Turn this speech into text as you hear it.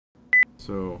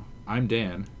So I'm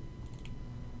Dan.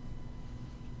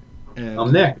 And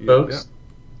I'm Nick, folks.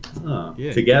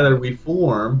 Yeah, Together we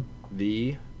form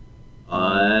the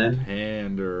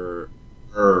UnPanderers.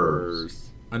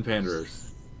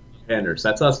 UnPanderers. Panders.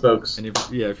 That's us, folks. And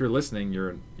if you're listening, you're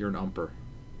an umper.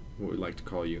 What we like to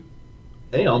call you.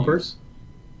 Hey, umpers.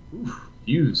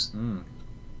 Views. Mm.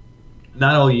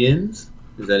 Not all yins.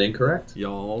 Is that incorrect?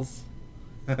 Y'alls.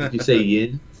 If you say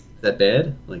yin, is that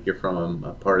bad? Like you're from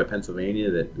a part of Pennsylvania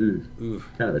that,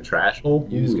 kind of a trash hole?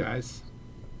 Yous guys.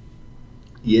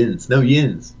 Yins. No,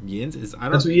 yins. Yins? That's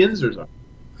what yinsers are.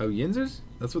 Oh, yinsers?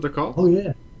 That's what they're called? Oh,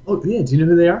 yeah. Oh, yeah. Do you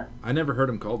know who they are? I never heard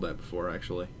them called that before,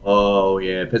 actually. Oh,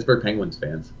 yeah. Pittsburgh Penguins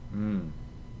fans. Mm.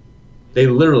 They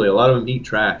literally, a lot of them eat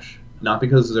trash. Not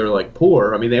because they're like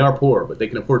poor. I mean, they are poor, but they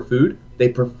can afford food. They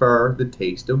prefer the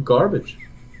taste of garbage.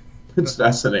 It's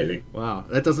fascinating. Wow.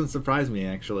 That doesn't surprise me,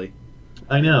 actually.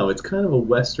 I know. It's kind of a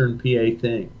Western PA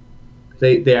thing.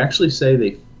 They actually say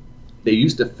they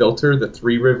used to filter the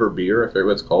Three River beer, I forget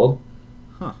what it's called.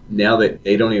 Huh. Now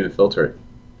they don't even filter it.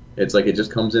 It's like it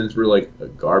just comes in through like a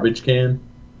garbage can.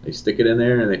 They stick it in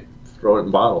there and they throw it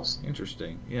in bottles.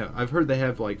 Interesting. Yeah, I've heard they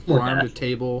have like farm to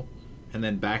table and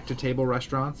then back to table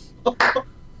restaurants.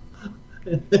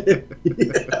 Yeah.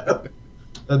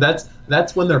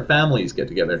 That's when their families get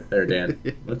together there, Dan.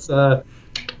 Let's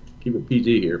keep it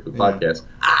PG here for the podcast.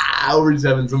 We're just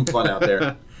having some fun out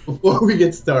there. Before we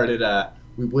get started,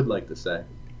 we would like to say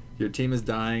your team is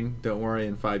dying. Don't worry,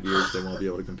 in 5 years they won't be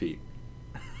able to compete.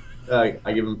 I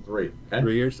give them 3. Okay?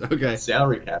 3 years? Okay.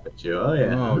 Salary cap at you. Oh,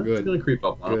 yeah. Oh, good. It's going to creep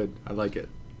up on Good. I like it.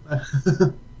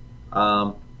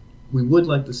 We would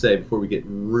like to say, before we get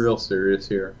real serious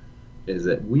here, is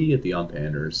that we at the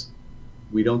UnPanderers,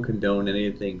 we don't condone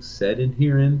anything said in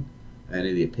herein, any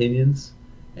of the opinions,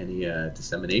 any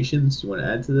disseminations. Do you want to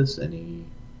add to this? Any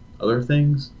other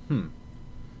things?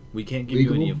 We can't give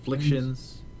you any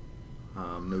afflictions,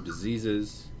 no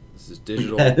diseases. This is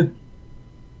digital.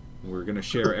 We're going to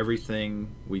share everything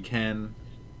we can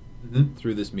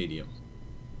through this medium.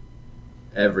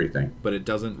 Everything. But it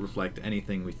doesn't reflect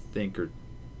anything we think or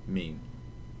mean.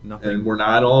 Nothing. And we're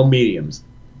not all mediums.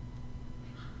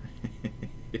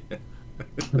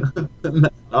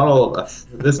 Not all of us.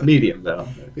 This medium, though.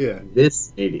 Yeah.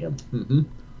 This medium.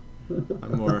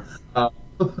 I'm more...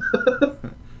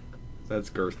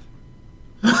 That's girth.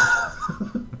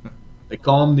 They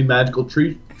call him the magical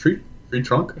tree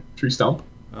trunk, tree stump.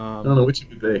 I don't know which it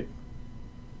would be.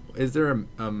 Is there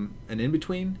an in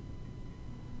between?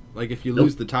 Like if you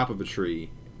lose the top of a tree,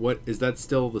 what is that?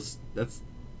 Still is that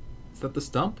the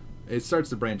stump? It starts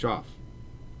to branch off.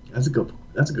 That's a good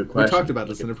question. We talked about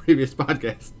this in a previous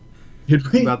podcast. Did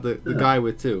we? About the guy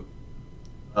with 2.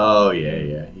 Oh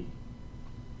yeah.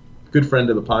 Good friend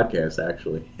of the podcast,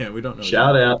 actually. Yeah, we don't know.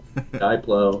 Shout out,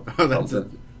 Diplo. Oh, that's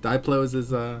Diplo is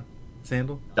his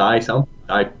sandal.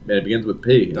 And it begins with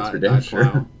P. That's for damn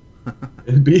sure.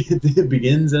 It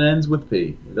begins and ends with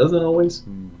P. It doesn't always.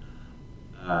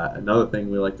 Another thing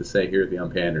we like to say here at the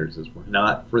UnPanderers is we're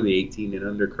not for the 18 and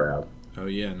under crowd. Oh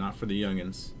yeah, not for the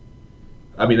youngins.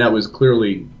 I mean, that was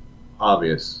clearly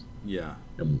obvious. Yeah.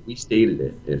 And we stated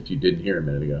it. If you didn't hear a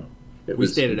minute ago, we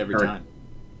stated it every time.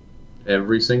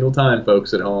 Every single time,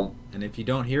 folks at home. And if you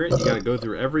don't hear it, you got to go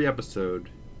through every episode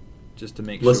just to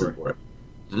make Listen sure. for it.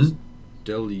 Just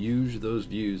deluge those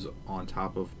views on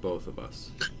top of both of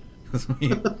us.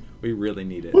 we really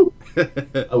need it.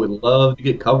 I would love to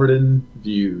get covered in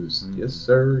views. Yes,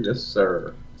 sir. Yes,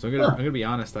 sir. So I'm gonna be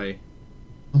honest. I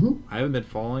haven't been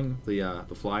following the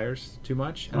Flyers too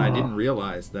much, and I didn't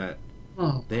realize that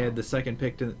they had the second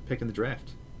pick in the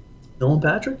draft. Nolan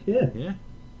Patrick, yeah.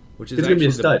 Which is he's gonna be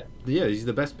a stud. He's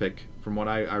the best pick from what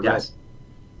I read. Yes.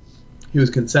 He was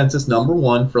consensus number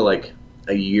 1 for like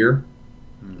a year,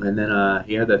 and then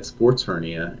he had that sports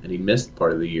hernia, and he missed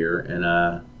part of the year,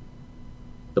 and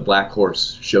the Black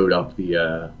Horse showed up.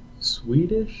 The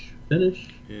Finnish?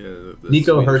 Yeah,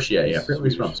 Nico Hershier. I forget where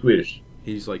he's from. Swedish.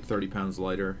 He's like 30 pounds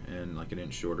lighter and like an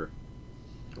inch shorter.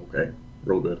 Okay,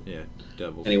 real good. Yeah,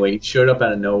 Devils. Anyway, he showed up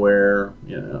out of nowhere.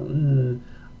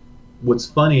 What's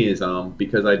funny is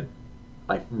because I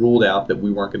ruled out that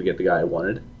we weren't going to get the guy I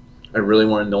wanted. I really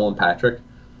wanted Nolan Patrick,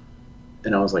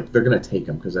 and I was like, they're going to take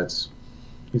him because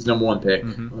he's number 1 pick.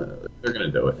 They're going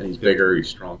to do it, and he's bigger, he's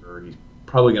stronger, he's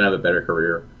probably going to have a better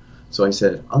career. So I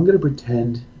said, I'm going to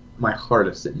pretend my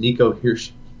hardest that Nico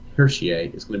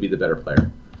Hershier is going to be the better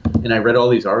player. And I read all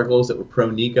these articles that were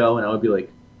pro Nico, and I would be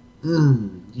like,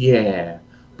 yeah.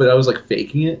 But I was like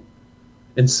faking it.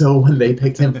 And so when they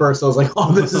picked him first, I was like,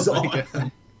 oh, this is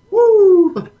awesome.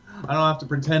 Woo! I don't have to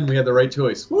pretend we had the right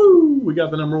choice. Woo! We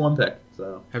got the number 1 pick.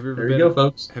 So there you go,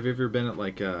 folks. Have you ever been at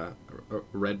like a a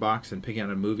red box and picking out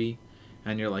a movie,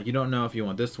 and you're like, you don't know if you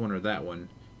want this one or that one,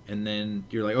 and then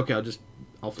you're like, okay,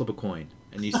 I'll flip a coin,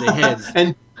 and you say heads.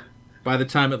 And by the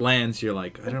time it lands, you're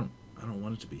like, I don't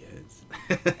want it to be heads.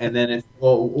 and then it's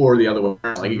or the other way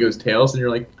around. Like it goes tails, and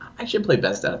you're like, I should play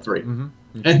best out of 3.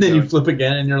 Mm-hmm. And then you flip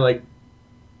again, and you're like,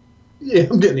 yeah,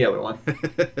 I'm getting the other one.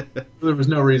 There was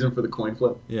no reason for the coin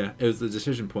flip. Yeah, it was the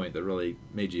decision point that really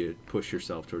made you push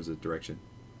yourself towards a direction.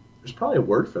 There's probably a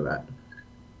word for that.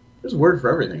 There's a word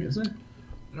for everything, isn't there?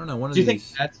 I don't know. Do you think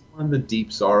that's one of the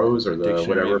deep sorrows or the dictionary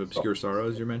whatever of obscure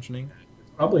sorrows you're mentioning?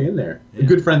 It's probably in there. Yeah.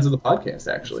 Good friends of the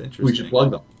podcast, actually. We should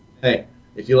plug them. Hey,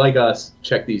 if you like us,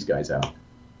 check these guys out.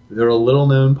 They're a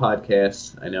little-known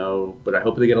podcast, I know, but I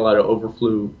hope they get a lot of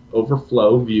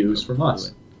overflow views from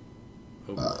us.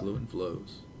 Overflow and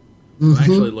flows. I'm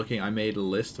actually looking. I made a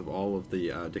list of all of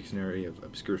the dictionary of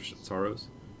obscure sorrows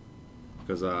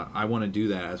because I want to do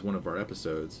that as one of our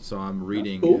episodes. So I'm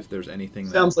reading if there's anything.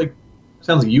 Sounds like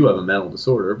you have a mental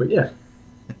disorder, but yeah.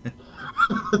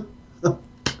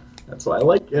 That's why I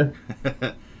like you.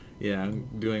 Yeah, I'm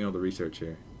doing all the research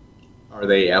here. Are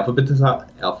they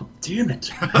alphabetized? Damn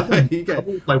it!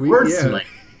 My words tonight.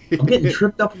 I'm getting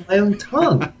tripped up on my own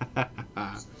tongue.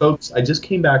 Folks, I just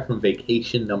came back from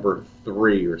vacation number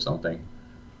 3 or something,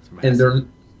 and they're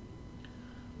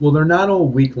not all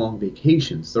week-long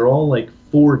vacations. They're all like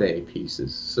 4-day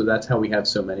pieces. So that's how we have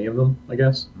so many of them, I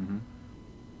guess. Mm-hmm.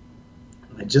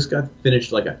 I just got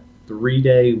finished like a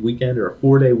 3-day weekend or a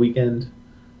 4-day weekend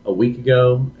a week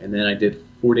ago, and then I did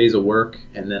 4 days of work,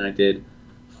 and then I did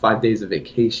 5 days of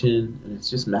vacation, and it's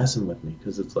just messing with me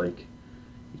because it's like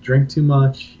you drink too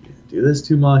much, you do this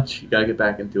too much, you gotta get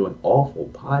back and do an awful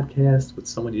podcast with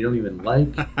someone you don't even like.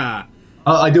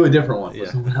 I do a different one with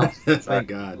someone else. Thank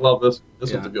God. I love this.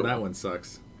 This one's a good one. That one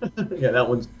sucks. Yeah, that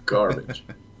one's garbage.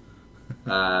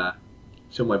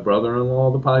 Show my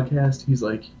brother-in-law the podcast. He's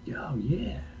like, yo,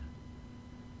 yeah.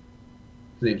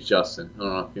 His name's Justin. I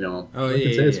don't know if you know him. Oh, I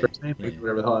can say his first name,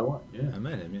 whatever the hell I want. Yeah. I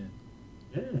met him,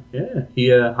 yeah. Yeah. He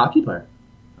a hockey player.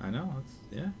 I know.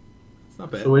 It's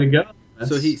not bad. That's the way to go.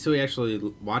 So he actually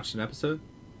watched an episode?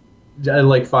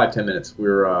 Like 5-10 minutes. We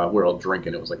were all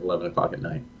drinking. It was like 11 o'clock at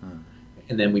night. Huh.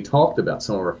 And then we talked about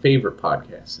some of our favorite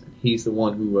podcasts. And he's the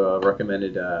one who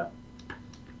recommended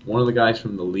one of the guys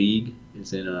from the league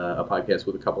is in a podcast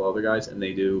with a couple other guys, and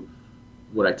they do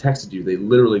what I texted you. They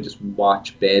literally just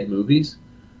watch bad movies,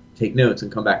 take notes,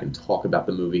 and come back and talk about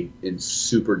the movie in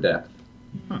super depth.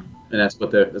 Huh. And that's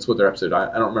what their episode.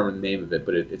 I don't remember the name of it,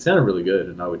 but it sounded really good,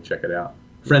 and I would check it out.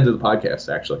 Friends of the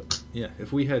podcast, actually. Yeah,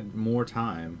 if we had more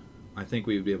time, I think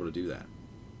we would be able to do that.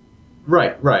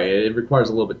 Right. It requires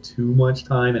a little bit too much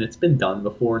time, and it's been done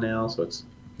before now, so it's.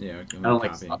 Yeah, I don't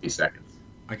like sloppy seconds.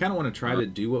 I kind of want to try to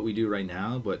do what we do right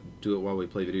now, but do it while we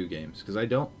play video games, because I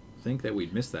don't think that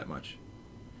we'd miss that much.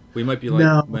 We might be we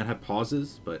might have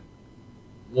pauses, but.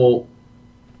 Well,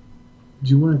 do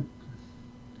you want to?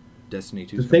 Destiny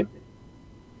 2. The thing,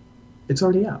 it's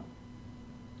already out.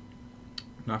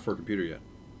 Not for a computer yet.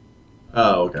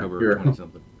 Oh, okay. October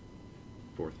 20-something.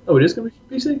 4th. Oh, it is going to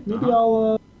be for PC? Maybe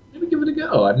I'll maybe give it a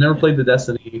go. I've never played the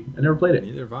Destiny. I never played it.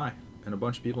 Neither have I. And a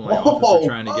bunch of people in my office are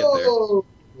trying to get there.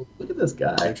 Look at this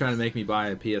guy. They're trying to make me buy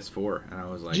a PS4, and I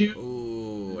was like,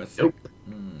 ooh, that's nope.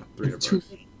 Like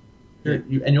 $300.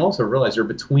 And you also realize you're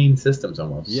between systems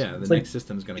almost. Yeah, the next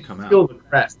system's going to come out. Feel the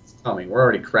crest is coming. We're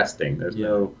already cresting. There's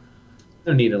no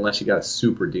need unless you got a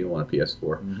super deal on a PS4.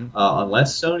 Mm-hmm.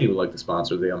 Unless Sony would like to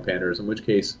sponsor the UnPanderers, in which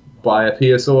case, buy a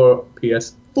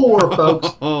PS4, folks.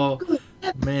 Oh,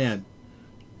 man.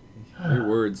 Your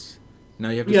words. Now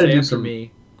you have to say after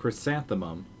me,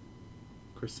 chrysanthemum.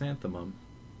 Chrysanthemum.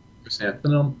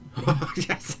 Chrysanthemum?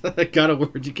 Yes, I got a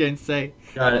word you can't say.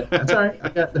 Got it. That's all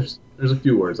right. There's a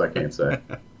few words I can't say.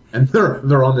 And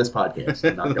they're on this podcast.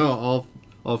 I'm not gonna,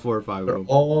 all 4 or 5 they're of them.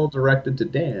 all directed to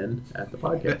Dan at the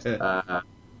podcast.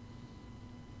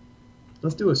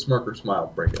 Let's do a smirk or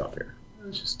smile. Break it up here.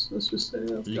 Let's just say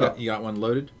you got one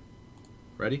loaded?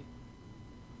 Ready?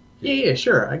 Yeah,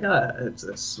 sure. It's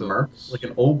a smirk, like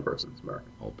an old person smirk.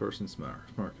 Old person smirk.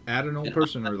 Add an old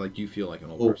person, or like you feel like an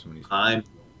old person when you. I'm an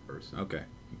old person. Okay,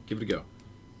 give it a go.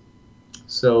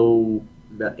 So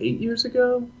about 8 years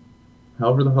ago,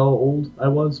 however the hell old I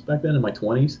was back then, in my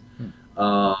 20s,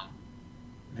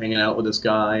 hanging out with this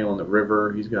guy on the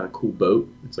river. He's got a cool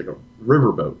boat. It's like a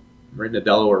river boat right in the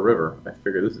Delaware River. I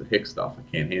figured this is hick stuff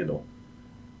I can't handle.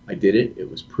 I did it. It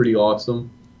was pretty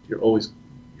awesome. You're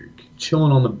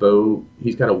chilling on the boat.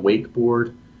 He's got a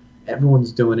wakeboard.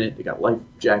 Everyone's doing it. They got life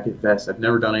jacket vests. I've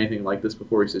never done anything like this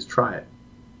before. He says, try it.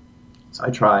 So I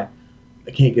try.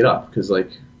 I can't get up because,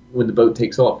 like, when the boat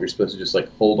takes off, you're supposed to just,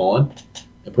 like, hold on.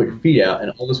 and put your feet out,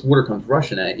 and all this water comes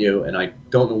rushing at you, and I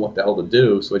don't know what the hell to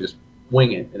do, so I just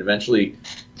wing it, and eventually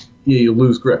you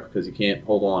lose grip because you can't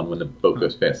hold on when the boat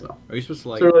goes fast enough. Are you supposed to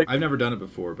like? So, I've never done it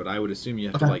before, but I would assume you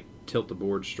have to like tilt the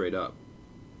board straight up.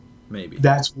 Maybe.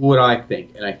 That's what I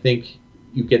think, and I think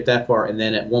you get that far, and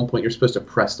then at one point you're supposed to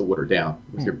press the water down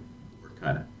with your board,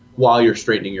 kind of, while you're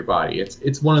straightening your body.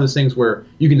 It's one of those things where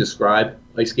you can describe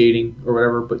ice skating or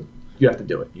whatever, but you have to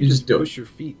do it. You just do it. Push your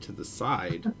feet to the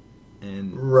side,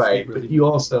 and right. But you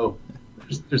also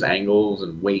there's angles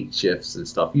and weight shifts and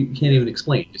stuff. You can't even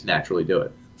explain. You just naturally do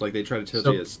it. It's like they try to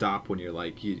tell you to stop when you're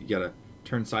like you gotta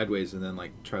turn sideways and then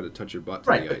like try to touch your butt to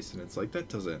the ice, and it's like that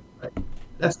doesn't. Right.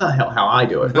 That's not how I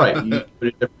do it. Right. You put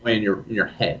it a different way in your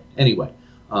head. Anyway,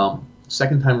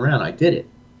 second time around, I did it,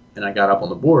 and I got up on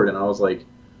the board, and I was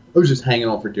just hanging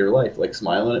on for dear life, like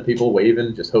smiling at people,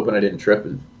 waving, just hoping I didn't trip.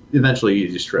 And eventually, you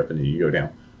just trip and you go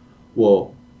down.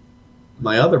 Well,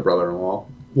 my other brother-in-law,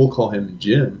 we'll call him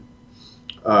Jim.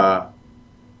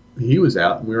 He was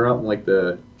out, and we were out in like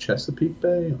the Chesapeake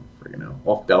Bay, I don't freaking know,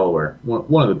 off Delaware,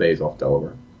 one of the bays off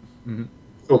Delaware. Mm-hmm.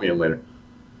 Fill me in later.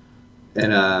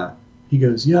 And he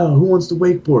goes, "Yo, who wants to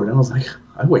wakeboard?" And I was like,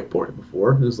 "I wakeboarded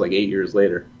before." It was like 8 years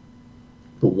later,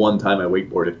 the one time I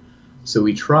wakeboarded. So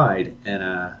we tried,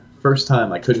 and first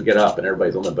time I couldn't get up, and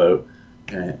everybody's on the boat,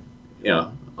 and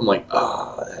I'm like,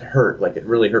 "Oh, that hurt!" Like it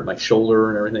really hurt my shoulder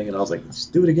and everything. And I was like,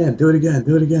 "Just do it again, do it again,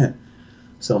 do it again."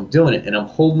 So I'm doing it, and I'm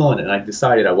holding on, and I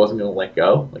decided I wasn't going to let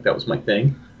go. Like that was my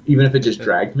thing, even if it just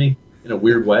dragged me in a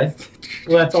weird way.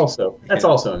 Well, that's also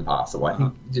impossible. I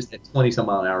think just at 20 some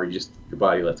mile an hour, your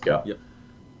body lets go. Yep.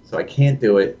 So I can't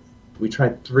do it. We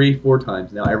tried 3-4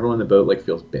 times. Now everyone in the boat like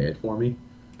feels bad for me.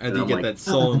 And you get that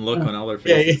sullen look on all their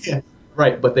faces. Yeah.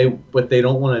 Right, but they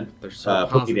don't want to so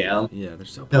put me down. Yeah, they're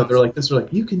so. No, they're like this. They're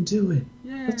like, "You can do it.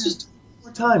 Yeah. Let's just do it one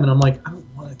more time." And I'm like, "I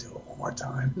don't want to do it one more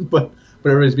time." But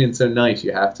everybody's being so nice,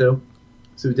 you have to.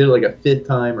 So we did it like a 5th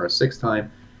time or a 6th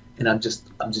time, and I'm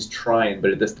just trying.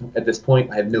 But at this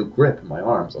point, I have no grip in my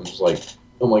arms. I'm just like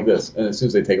this, and as soon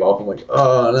as they take off, I'm like,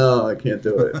 "Oh no, I can't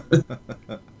do it."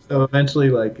 So eventually,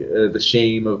 like the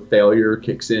shame of failure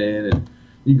kicks in, and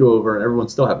you go over, and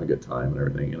everyone's still having a good time and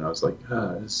everything. And I was like,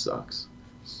 "This sucks."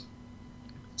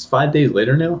 It's 5 days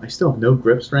later now. I still have no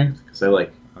grip strength because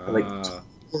I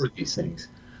tore these things.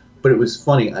 But it was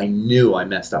funny. I knew I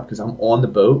messed up because I'm on the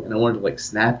boat, and I wanted to like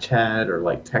Snapchat or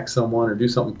like text someone or do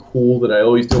something cool that I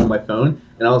always do on my phone.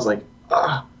 And I was like,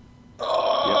 I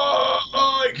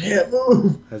can't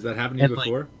move. Has that happened to you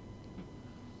before?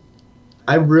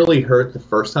 I really hurt the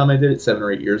first time I did it 7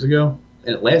 or 8 years ago,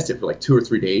 and it lasted for like 2 or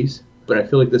 3 days. But I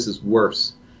feel like this is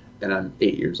worse, and I'm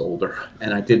 8 years older,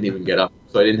 and I didn't even get up,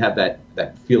 so I didn't have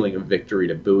that feeling of victory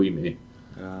to buoy me.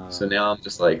 So now I'm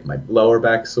just like my lower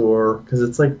back sore because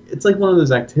it's like one of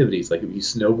those activities like if you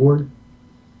snowboard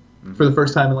for the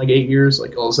first time in like 8 years,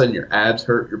 like all of a sudden your abs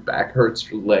hurt, your back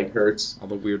hurts, your leg hurts, all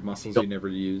the weird muscles you never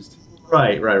used.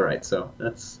 Right. So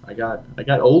I got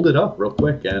olded up real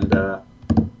quick, and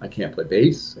I can't play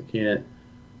bass. I can't.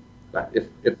 If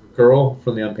a girl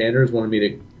from the UnPanderers wanted me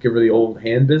to give her the old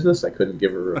hand business, I couldn't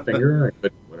give her a finger. I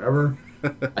couldn't whatever.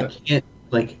 I can't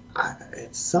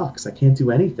it sucks. I can't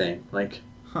do anything.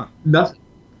 Nothing.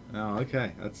 Oh,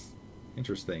 okay. That's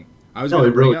interesting. I was going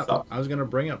to bring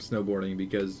up snowboarding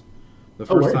because the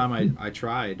first time I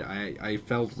tried, I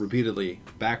fell repeatedly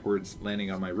backwards,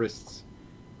 landing on my wrists.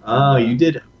 Oh, you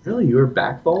did? Really? You were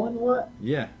back falling? What?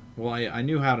 Yeah. Well, I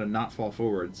knew how to not fall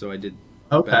forward, so I did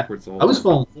backwards the whole time. I was time.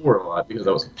 falling forward a lot because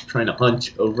I was trying to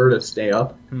hunch over to stay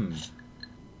up.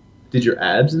 Did your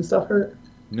abs and stuff hurt?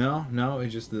 No.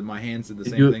 It's just that my hands did the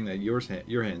same thing that your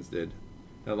hands did.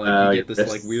 That you get this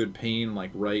wrists. Weird pain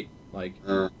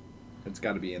it's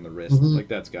got to be in the wrist. Mm-hmm.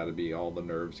 That's got to be all the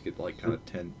nerves get kind of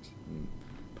tense and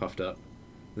puffed up.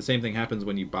 The same thing happens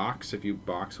when you box. If you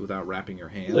box without wrapping your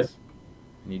hands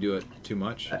and you do it too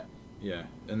much,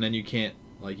 and then you can't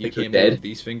move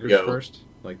these fingers first,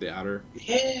 like the outer.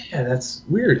 Yeah, that's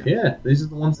weird. Yeah, these are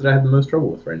the ones that I have the most trouble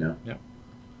with right now. Yeah,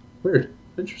 weird.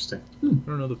 Interesting. I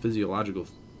don't know the physiological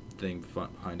thing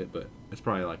behind it, but it's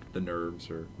probably like the nerves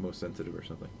are most sensitive or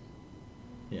something.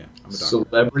 Yeah, I'm a doctor.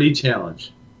 Celebrity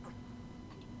challenge.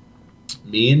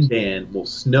 Me and Dan will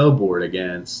snowboard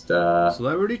against.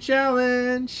 Celebrity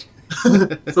challenge.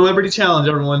 Celebrity challenge,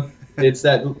 everyone! It's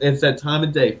that time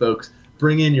of day, folks.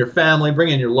 Bring in your family, bring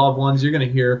in your loved ones. You're gonna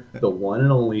hear the one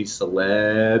and only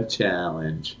celeb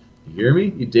challenge. You hear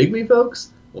me? You dig me,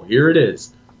 folks? Well, here it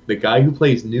is. The guy who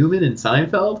plays Newman in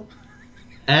Seinfeld,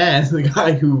 and the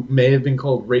guy who may have been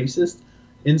called racist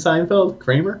in Seinfeld,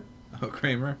 Kramer. Oh,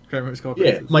 Kramer. Kramer's called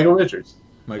racist. Yeah, Michael Richards.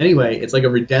 Anyway, it's like a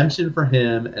redemption for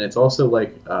him, and it's also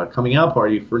like a coming out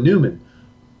party for Newman.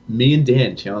 Me and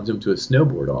Dan challenge him to a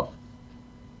snowboard off.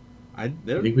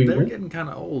 They're Think we can win? getting kind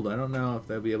of old. I don't know if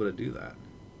they'll be able to do that.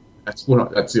 That's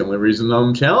the only reason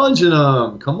I'm challenging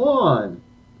them. Come on.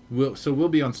 We'll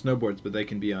be on snowboards, but they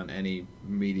can be on any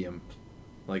medium,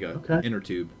 like a inner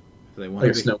tube, if they want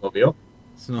Like to a be. snowmobile.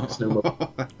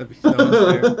 Snowmobile. That'd be so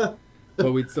unfair.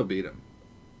 But we'd still beat them.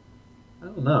 I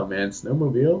don't know, man.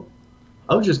 Snowmobile.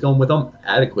 I was just going with I'm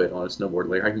adequate on a snowboard.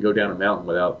 Like I can go down a mountain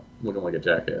without looking like a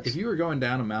jackass. If you were going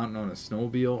down a mountain on a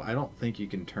snowmobile, I don't think you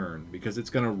can turn because it's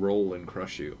gonna roll and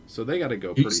crush you. So they got to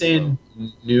go pretty slow. You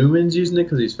saying Newman's using it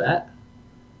because he's fat?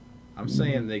 I'm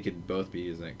saying they could both be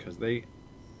using it because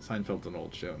Seinfeld's an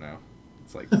old show now.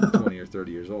 It's like 20 or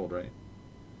 30 years old, right?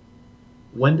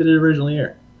 When did it originally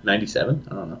air? 97?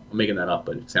 I don't know. I'm making that up,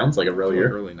 but it sounds like a real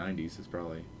year. Early 90s is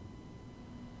probably.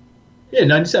 Yeah,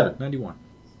 97. 91.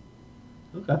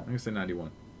 Okay. I'm going to say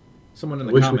 91. Someone in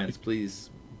the comments,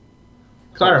 please.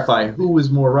 Clarify who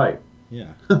was more right.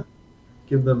 Yeah.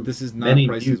 Give them. This is not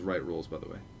Price is Right rules, by the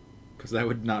way. Because that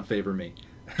would not favor me.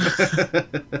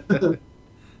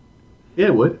 Yeah,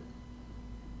 it would.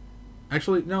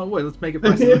 Actually, no, wait, let's make it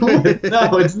Price is Right.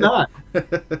 No, it's not.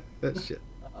 Shit.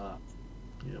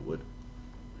 Yeah, it would.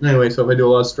 Anyway, so if I do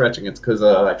a lot of stretching, it's because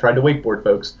I tried to wakeboard,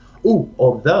 folks. Ooh,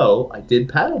 although I did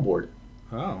paddleboard.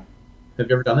 Oh. Have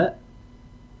you ever done that?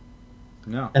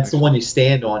 No. That's the one you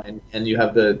stand on, and you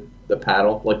have the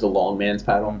paddle, like the long man's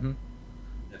paddle. Mm-hmm.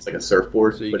 It's like a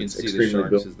surfboard, so you but can it's see the extremely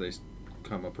sharks good. as they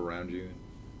come up around you.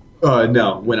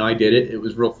 No, when I did it, it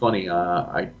was real funny.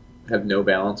 I have no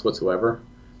balance whatsoever.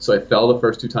 So I fell the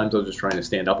first 2 times I was just trying to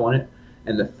stand up on it.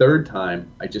 And the third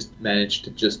time, I just managed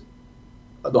to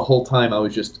the whole time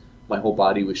my whole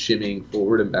body was shimmying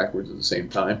forward and backwards at the same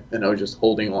time. And I was just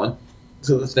holding on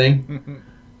to the thing.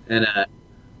 And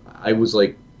I was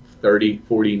like 30,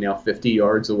 40, now 50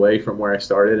 yards away from where I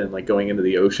started and like going into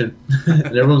the ocean.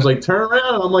 And everyone's like, turn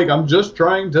around. And I'm like, I'm just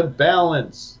trying to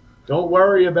balance. Don't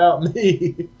worry about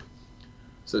me.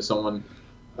 So someone,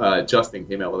 Justin,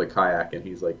 came out with a kayak and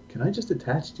he's like, can I just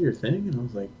attach to your thing? And I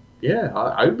was like, yeah,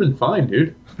 I've been fine,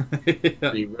 dude.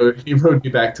 Yeah. He rode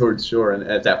me back towards shore, and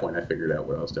at that point I figured out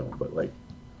what I was doing.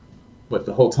 But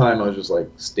the whole time I was just like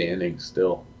standing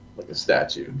still, like a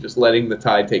statue, just letting the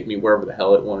tide take me wherever the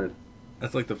hell it wanted.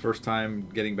 That's like the first time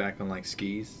getting back on like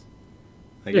skis.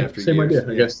 Like Yeah, after same years.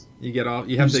 idea, I guess. You get off.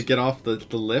 You have to get off the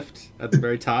lift at the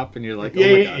very top, and you're like,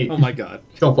 Yeah, oh my god,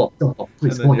 don't fall,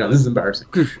 please. Oh my god, this is embarrassing.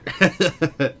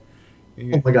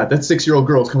 Oh my god, that 6-year-old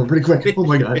girl's coming pretty quick. Oh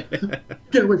my god,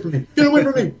 get away from me! Get away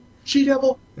from me! She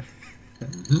devil!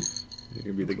 Mm-hmm. You're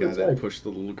gonna be the guy that pushed the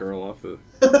little girl off the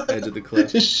edge of the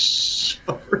cliff. Just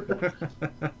shove her.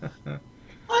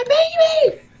 My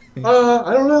baby!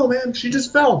 I don't know, man. She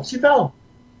just fell. She fell.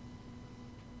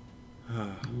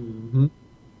 Mm-hmm.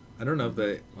 I don't know if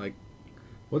they like.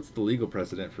 What's the legal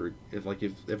precedent for if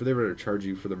they were to charge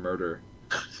you for the murder,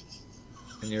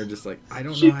 and you're just like, I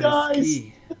don't know how to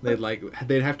ski.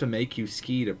 They'd have to make you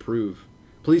ski to prove.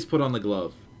 Please put on the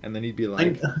glove, and then he'd be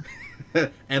like,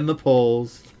 and the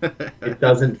poles. It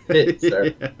doesn't fit,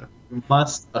 sir. Yeah. You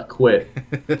must acquit.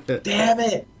 Damn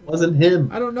it! Wasn't him.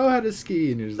 I don't know how to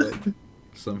ski, and you're just like,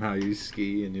 somehow you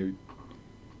ski, and you're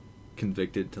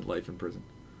convicted to life in prison.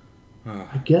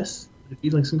 I guess it'd be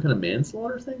like some kind of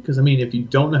manslaughter thing. Because I mean, if you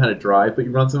don't know how to drive, but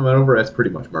you run someone over, that's pretty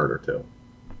much murder too.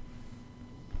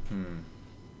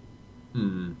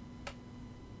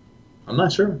 I'm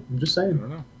not sure. I'm just saying. I don't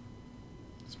know.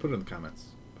 Let's put it in the comments.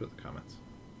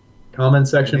 Comment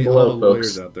section below, all the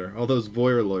folks. Lawyers out there, all those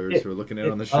voyeur lawyers who are looking in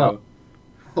on the show.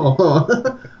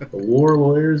 The war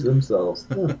lawyers themselves.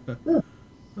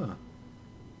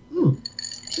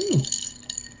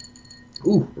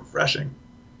 Ooh, refreshing.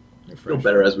 Feel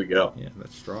better as we go. Yeah,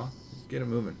 that straw. Just get it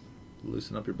moving.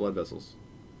 Loosen up your blood vessels.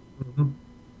 Mm-hmm. Some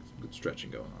good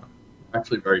stretching going on.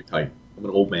 Actually, very tight. I'm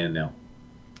an old man now.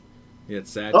 Yeah,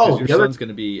 it's sad because your son's going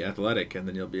to be athletic, and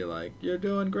then you'll be like, "You're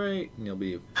doing great," and you'll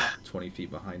be 20 feet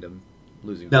behind him,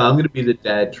 losing. No, I'm going to be the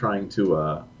dad trying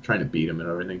to beat him and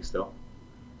everything still.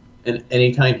 And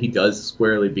anytime he does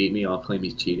squarely beat me, I'll claim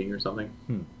he's cheating or something.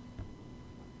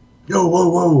 Yo,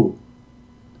 whoa!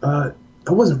 I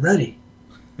wasn't ready.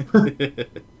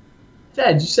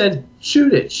 Dad, you said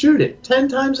shoot it 10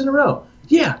 times in a row.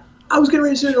 Yeah, I was getting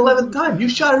ready to shoot it 11th time. You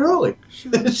shot it early.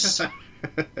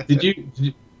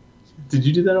 Did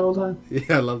you do that all the time?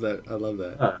 Yeah, I love that.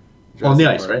 On the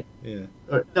ice, right? Yeah.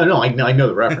 No, I know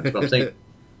the reference, but I'm saying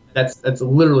that's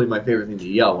literally my favorite thing to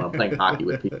yell when I'm playing hockey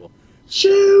with people.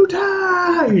 Shoot!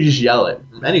 You just yell it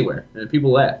from anywhere, and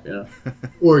people laugh,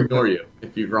 or ignore you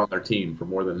if you're on their team for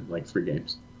more than like 3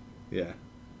 games. Yeah.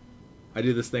 I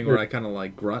do this thing where I kind of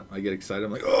like grunt. I get excited.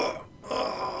 I'm like, oh,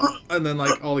 And then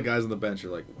like all the guys on the bench are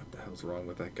like, "What the hell's wrong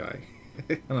with that guy?"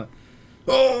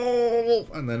 Oh,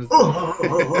 and then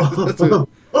that's a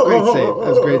great save.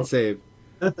 That's a great save.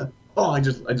 Oh, I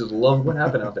just love what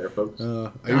happened out there, folks.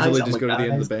 I usually just go to the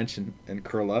end of the bench and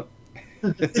curl up.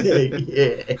 Yeah.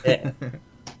 There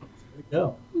we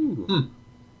go. All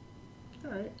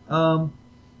right.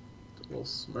 Little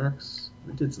smirks.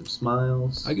 We did some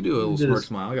smiles. I could do a little smirk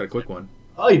smile. I got a quick one.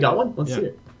 Oh, you got one? Let's see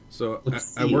it. So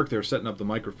at work, they're setting up the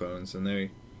microphones, and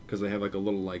because they have like a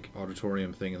little like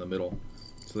auditorium thing in the middle.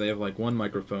 So they have like one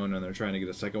microphone, and they're trying to get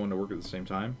a second one to work at the same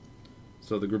time.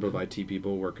 So the group of IT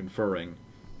people were conferring,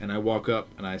 and I walk up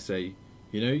and I say,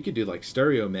 you could do like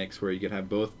stereo mix where you could have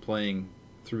both playing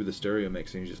through the stereo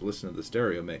mix, and you just listen to the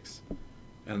stereo mix.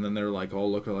 And then they're like all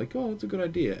looking like, oh, it's a good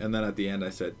idea. And then at the end, I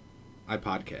said, I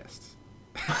podcast.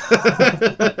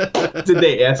 Did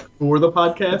they ask for the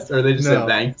podcast, or they just said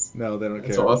thanks? No, they don't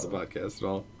That's care awesome. about the podcast at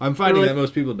all. I'm finding that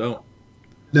most people don't.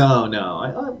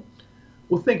 No.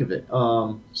 Well, think of it.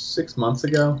 6 months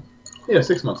ago. Yeah,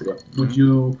 6 months ago. Would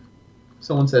you?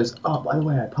 Someone says, "Oh, by the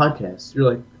way, I podcast." You're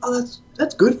like, "Oh,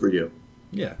 that's good for you."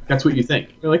 Yeah. That's what you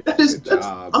think. You're like, that's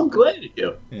I'm glad at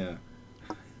you. Yeah.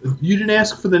 You didn't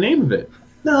ask for the name of it.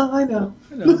 No, I know.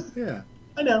 Yeah.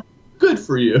 I know. Good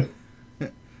for you.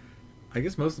 I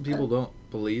guess most of the people don't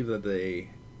believe that they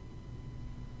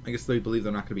believe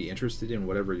they're not going to be interested in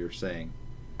whatever you're saying.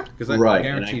 Because I guarantee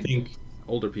and I think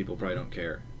older people probably don't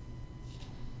care.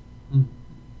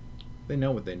 They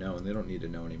know what they know, and they don't need to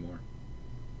know anymore.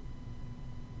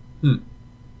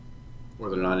 Or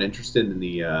they're not interested in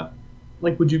the,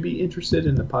 would you be interested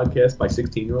in the podcast by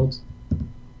 16-year-olds?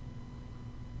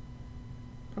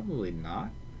 Probably not.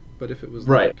 But if it was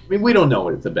right. I mean, we don't know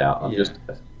what it's about. I'm just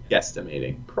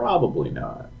guesstimating. Probably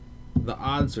not. The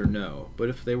odds are no. But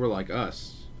if they were like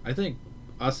us, I think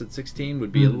us at 16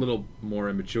 would be a little more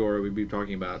immature. We'd be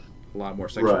talking about a lot more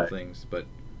sexual things. But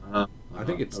I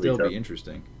think it'd still be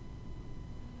interesting.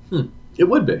 It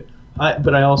would be.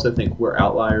 But I also think we're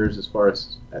outliers as far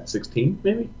as at 16,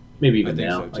 maybe? Maybe even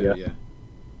now. So too, I guess.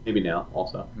 Maybe now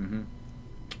also. Mm-hmm.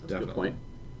 That's a good point.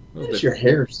 Is your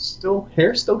hair still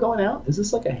going out? Is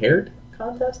this like a hair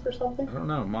contest or something? I don't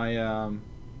know. My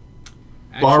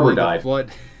barber died.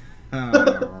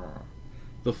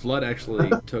 The flood actually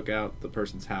took out the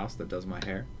person's house that does my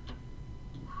hair.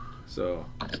 So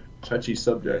touchy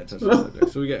subject. Yeah, touchy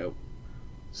subject.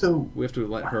 So we have to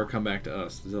let her come back to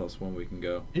us to tell us when we can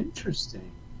go.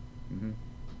 Interesting. Mm-hmm.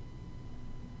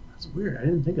 That's weird. I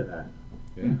didn't think of that.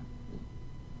 Yeah.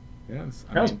 Yeah,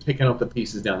 I was picking up the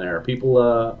pieces down there. Are people,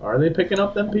 are they picking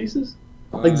up them pieces?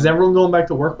 Is everyone going back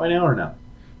to work by now or not?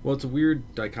 Well, it's a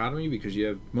weird dichotomy because you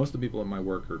have most of the people at my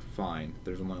work are fine.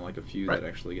 There's only like a few that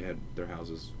actually had their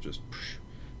houses just,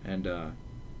 and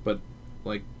but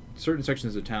like certain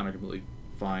sections of town are completely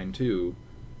fine too.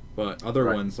 But other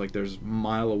ones, like there's a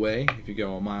mile away. If you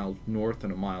go a mile north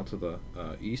and a mile to the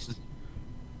east,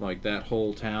 like that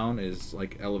whole town is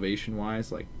like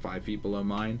elevation-wise, like 5 feet below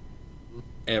mine.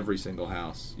 Every single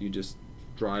house, you just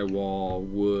drywall,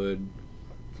 wood,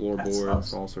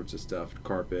 floorboards, all sorts of stuff,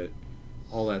 carpet,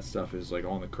 all that stuff is like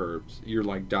on the curbs. You're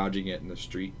like dodging it in the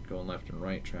street, going left and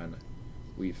right, trying to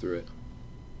weave through it.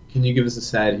 Can you give us a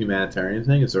sad humanitarian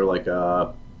thing? Is there like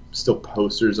still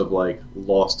posters of like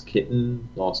lost kitten,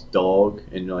 lost dog,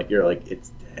 and you're like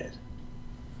it's dead?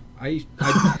 I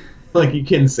like you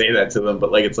can say that to them,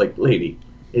 but like it's like, lady,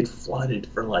 it flooded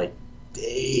for like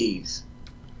days.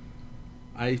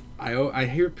 I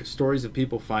hear stories of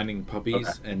people finding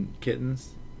puppies and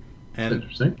kittens,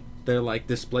 and they're like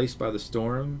displaced by the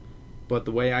storm. But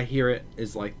the way I hear it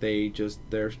is like they're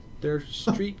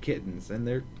street kittens,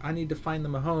 and I need to find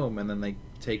them a home, and then they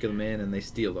take them in and they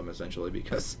steal them essentially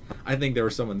because I think they were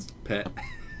someone's pet.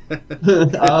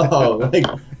 Oh,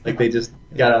 like they just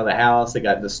got out of the house, they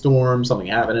got in the storm, something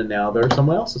happened, and now they're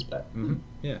someone else's pet. Mm-hmm.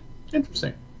 Yeah,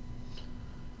 interesting.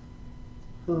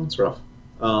 Well, that's rough.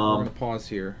 We're going to pause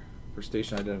here for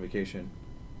station identification.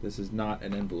 This is not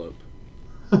an envelope.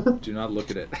 Do not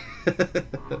look at it.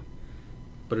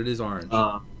 But it is orange.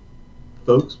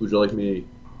 Folks, would you like me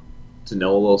to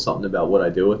know a little something about what I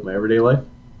do with my everyday life?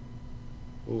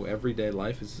 Oh, everyday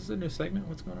life? Is this a new segment?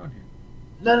 What's going on here?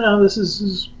 No, this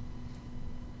is...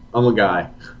 I'm a guy.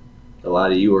 A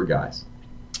lot of you are guys.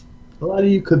 A lot of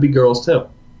you could be girls, too.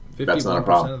 51% That's not a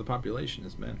problem. of the population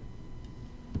is men.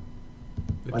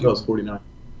 I thought it was 49.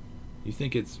 You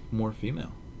think it's more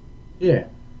female? Yeah.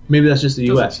 Maybe that's just the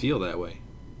U.S. It doesn't feel that way.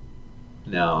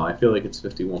 No, I feel like it's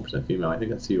 51% female. I think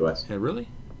that's the U.S. Yeah, really?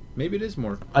 Maybe it is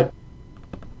more. I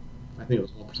think it was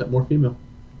 1% more female.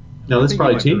 No, this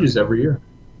probably changes every year.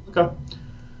 Okay.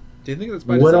 Do you think that's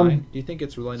by What design? Do you think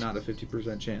it's really not a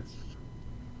 50% chance?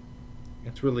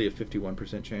 It's really a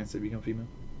 51% chance they become female?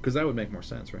 Because that would make more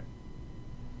sense, right?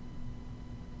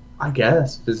 I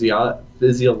guess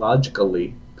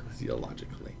physiologically.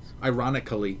 Physiologically.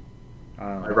 Ironically.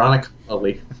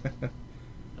 Ironically.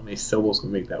 How many syllables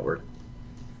can make that word?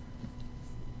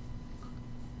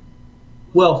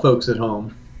 Well, folks at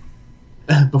home,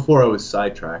 before I was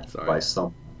sidetracked by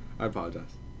some. I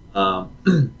apologize.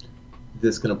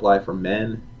 This can apply for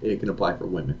men. It can apply for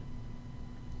women.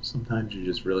 Sometimes you're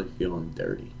just really feeling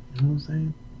dirty. You know what I'm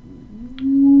saying?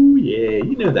 Ooh, yeah,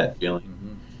 you know that feeling.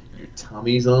 Mm-hmm. Your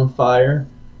tummy's on fire.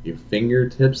 Your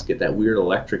fingertips get that weird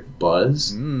electric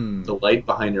buzz. The light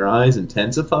behind your eyes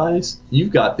intensifies.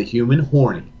 You've got the human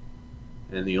horny.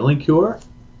 And the only cure?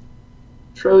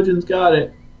 Trojan's got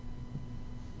it.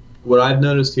 What I've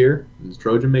noticed here is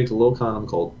Trojan makes a little condom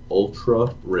called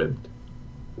Ultra Ribbed.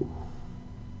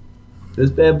 This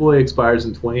bad boy expires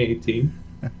in 2018.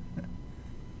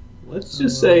 Let's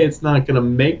just say it's not going to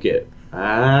make it.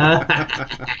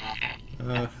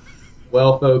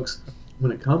 Well, folks,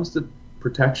 when it comes to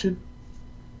protection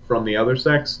from the other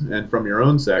sex and from your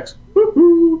own sex,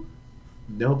 woohoo,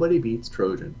 nobody beats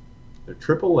Trojan. They're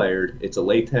triple layered. It's a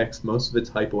latex. Most of it's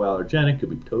hypoallergenic. Could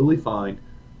be totally fine.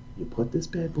 You put this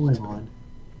bad boy on.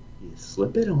 You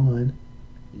slip it on.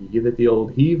 You give it the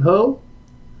old heave-ho.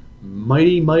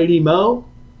 Mighty, mighty mo.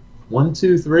 1,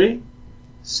 2, 3.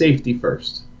 Safety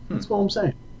first. That's what I'm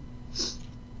saying.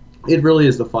 It really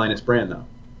is the finest brand, though.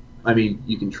 I mean,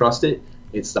 you can trust it.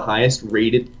 It's the highest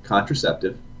rated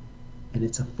contraceptive. And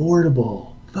it's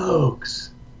affordable.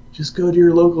 Folks, just go to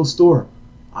your local store.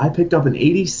 I picked up an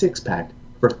 86-pack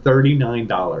for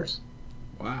 $39.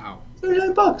 Wow.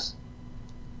 $39.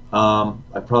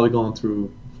 I've probably gone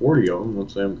through 40 of them.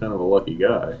 Let's say I'm kind of a lucky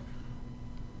guy.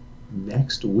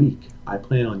 Next week, I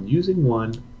plan on using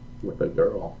one with a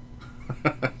girl.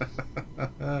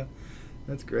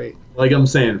 That's great. Like I'm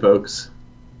saying, folks,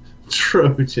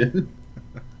 Trojan,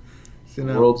 the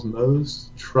world's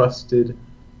most trusted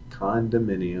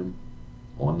condominium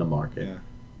on the market. Yeah.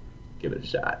 Give it a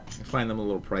shot. I find them a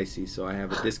little pricey, so I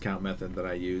have a discount method that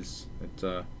I use.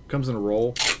 It comes in a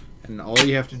roll, and all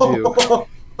you have to do...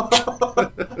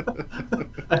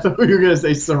 I thought you were going to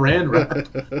say saran wrap.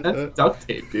 That's duct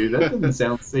tape, dude. That doesn't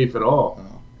sound safe at all.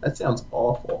 Oh. That sounds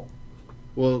awful.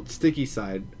 Well, sticky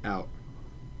side out.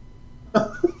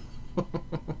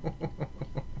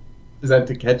 Is that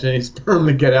to catch any sperm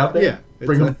to get out there? Yeah.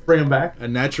 Bring them back? A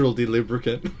natural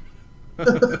delubricant.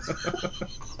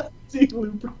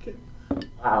 Delubricant.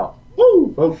 Wow.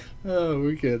 Woo, folks. Oh,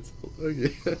 we can't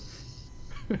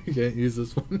use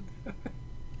this one.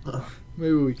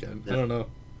 Maybe we can. I don't know.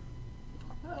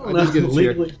 I did get a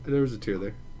tear. There was a tear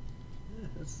there. Yeah,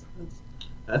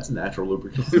 that's natural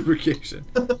lubrication. Lubrication.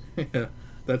 Yeah,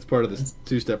 that's part of the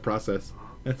two-step process.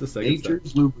 That's the second Nature's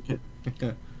step. lubricant.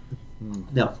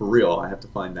 Now, for real, I have to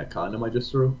find that condom I just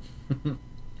threw.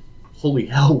 Holy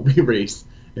hell, we race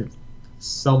if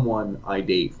someone I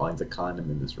date finds a condom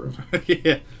in this room.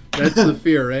 Yeah, that's the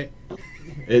fear, right?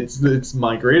 It's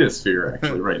my greatest fear,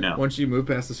 actually, right now. Once you move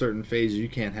past a certain phase, you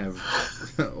can't have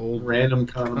old random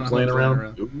condoms laying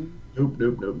around. Nope.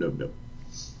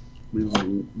 We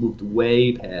moved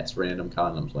way past random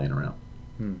condoms laying around.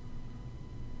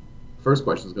 First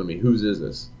question is going to be, whose is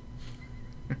this?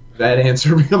 That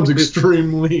answer becomes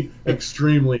extremely,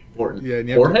 extremely important. Yeah,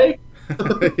 Jorge?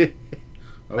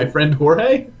 My friend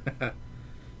Jorge?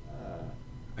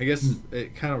 I guess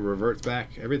it kind of reverts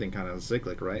back. Everything kind of is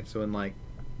cyclic, right? So in 10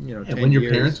 when your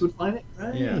years, parents would find it,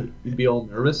 right? Yeah. You'd be all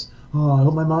nervous. Oh, I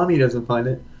hope my mommy doesn't find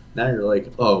it. Now you're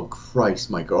like, oh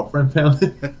Christ, my girlfriend found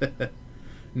it.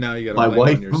 Now you got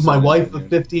my wife of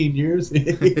 15 years.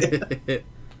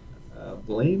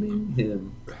 Blaming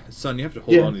him. Son, you have to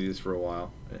hold on to these for a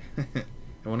while. And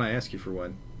when I ask you for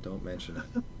one, don't mention it.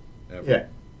 Ever. Yeah.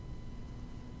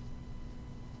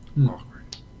 Awkward.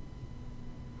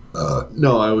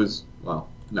 No, I'm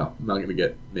not going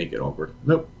to make it awkward.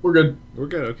 Nope, we're good. We're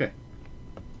good, okay.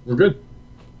 We're good.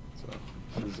 So,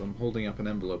 I'm holding up an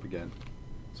envelope again.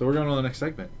 So we're going on to the next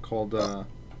segment called, you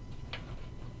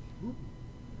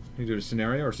do a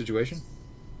scenario or situation?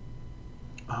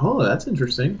 Oh, that's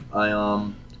interesting. Whoa,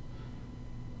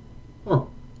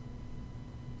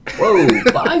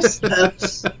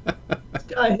 biceps. This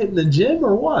guy hitting the gym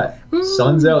or what?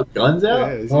 Sun's out, guns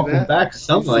out. Yeah, welcome back,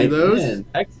 sunlight. Man,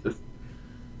 Texas.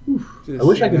 I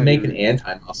wish I could make an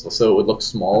anti-muscle so it would look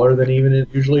smaller than even it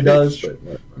usually does. But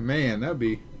man, that'd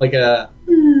be like a.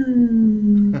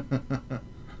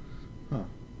 Huh.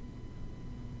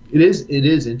 It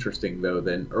is interesting though.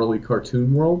 That in early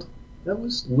cartoon world, that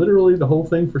was literally the whole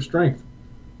thing for strength.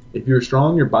 If you're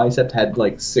strong, your bicep had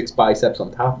like 6 biceps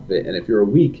on top of it, and if you're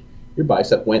weak, your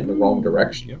bicep went in the wrong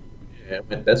direction. Yep. Yeah, it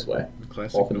went this way.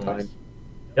 Classic Oftentimes. noise.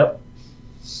 Yep.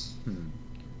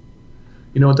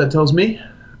 You know what that tells me?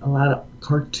 A lot of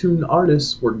cartoon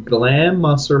artists were glam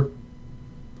muscle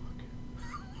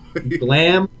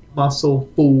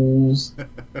fools.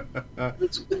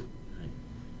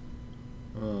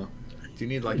 Do you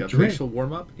need like a facial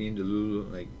warm up? You need to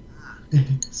like.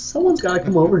 Someone's got to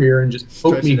come over here and just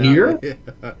poke me here, Yeah.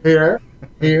 here,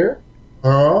 here,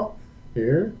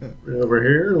 here, over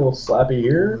here, a little slappy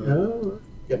here.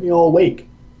 Get me all awake.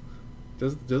 Do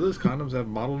those condoms have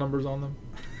model numbers on them?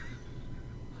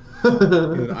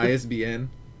 An ISBN?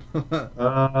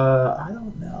 I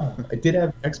don't know. I did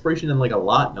have expiration and like a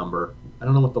lot number. I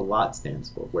don't know what the lot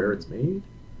stands for. Where it's made,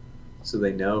 so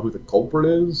they know who the culprit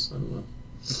is. I don't know.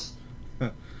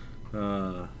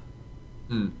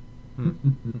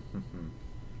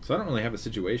 So I don't really have a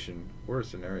situation or a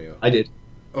scenario. I did.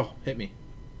 Oh, hit me.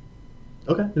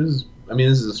 Okay, this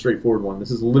is a straightforward one.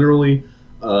 This is literally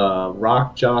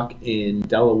rock jock in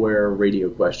Delaware radio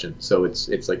question. So it's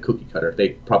like cookie cutter. They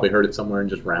probably heard it somewhere and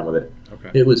just ran with it.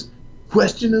 Okay. It was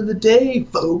question of the day,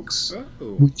 folks.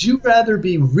 Oh. Would you rather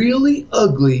be really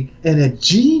ugly and a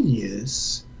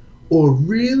genius, or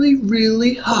really,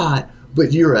 really hot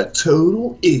but you're a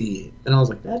total idiot? And I was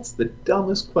like, that's the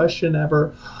dumbest question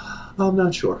ever. I'm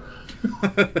not sure.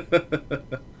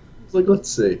 It's like, let's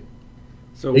see.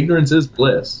 So ignorance is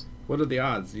bliss. What are the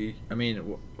odds?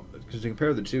 Because to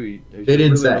compare the two, They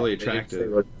didn't say. really They didn't attractive. say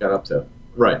what you got up to.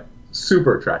 Right.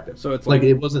 Super attractive. So it's like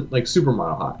it wasn't like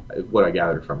supermodel hot, what I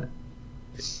gathered from it.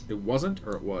 It wasn't,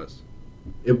 or it was?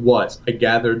 It was. I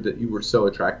gathered that you were so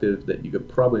attractive that you could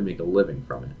probably make a living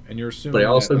from it. And you're assuming But I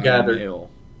also that gathered... male,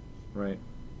 right?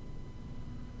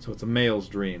 So it's a male's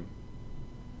dream.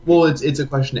 Well, it's a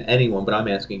question to anyone, but I'm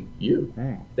asking you.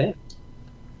 Dan.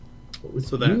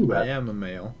 So that I am a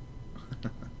male.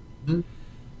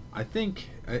 I think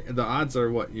the odds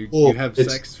are what? You have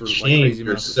sex for like crazy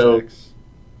amounts of sex?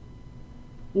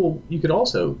 Well, you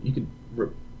could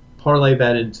parlay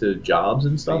that into jobs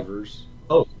and stuff. Favors.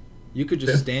 Oh. You could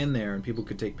just stand there and people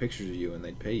could take pictures of you and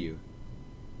they'd pay you.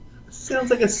 Sounds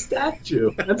like a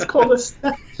statue. That's called a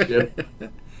statue.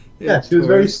 Yeah, she was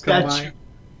very statue.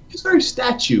 She's very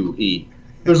statue-y.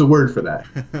 There's a word for that.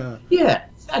 Yeah,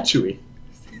 statue-y.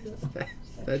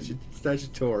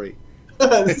 Statutory.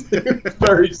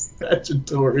 Very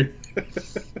statutory.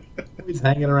 He's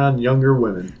hanging around younger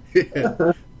women.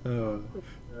 Yeah.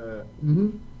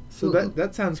 So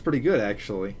that sounds pretty good,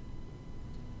 actually.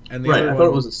 And right, I thought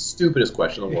it was the stupidest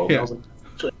question in the world. Yeah. I was like,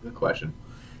 that's actually a good question.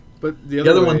 But the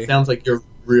other one sounds like you're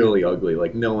really ugly.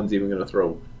 Like no one's even going to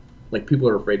throw... Like people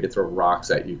are afraid to throw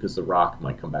rocks at you because the rock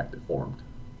might come back deformed.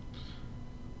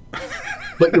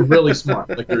 But you're really smart.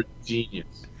 Like you're a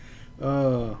genius.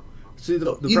 See,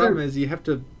 the problem is you have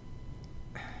to...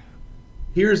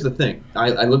 Here's the thing.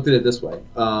 I looked at it this way.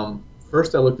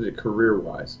 First, I looked at it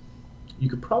career-wise. You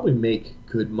could probably make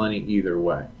good money either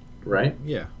way, right?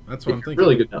 Yeah, that's what I'm thinking.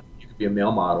 Really good enough. You could be a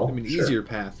male model. I mean, easier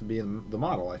path to being the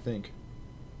model, I think.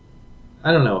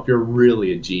 I don't know. If you're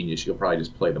really a genius, you'll probably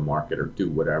just play the market or do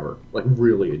whatever. Like,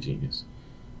 really a genius.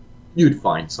 You'd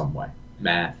find some way.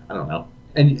 Math. I don't know.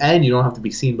 And you don't have to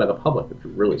be seen by the public if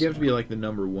you're really smart. You have to be like the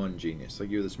 #1 genius. Like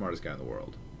you're the smartest guy in the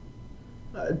world.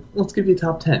 Let's give you a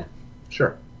top 10.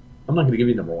 Sure. I'm not going to give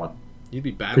you #1. You'd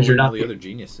be battling all the other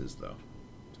geniuses, though.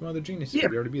 Some other geniuses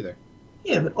would already be there.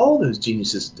 Yeah, but all those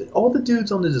geniuses, all the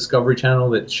dudes on the Discovery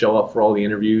Channel that show up for all the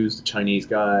interviews, the Chinese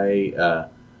guy, I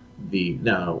don't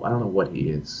know what he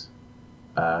is.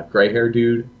 Gray hair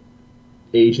dude,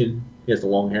 Asian, he has the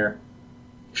long hair.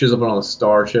 Shows up on all the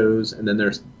star shows, and then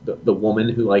there's the woman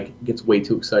who like gets way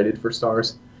too excited for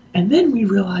stars. And then we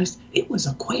realized it was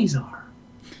a quasar.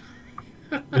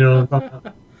 You know what I'm talking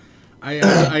about?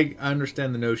 I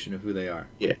understand the notion of who they are.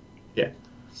 Yeah.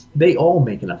 They all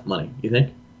make enough money, you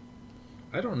think?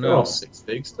 I don't know. They're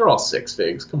all six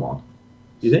figs. Come on.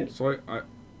 Do you think? So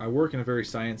I work in a very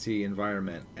sciencey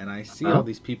environment, and I see all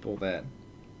these people that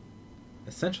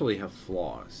essentially have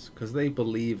flaws because they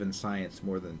believe in science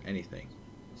more than anything.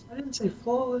 I didn't say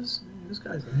flaws. This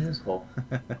guy's an asshole.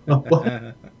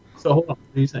 So hold on. What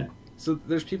are you saying? So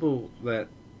there's people that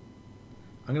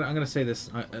I'm gonna say this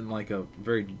in like a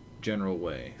very general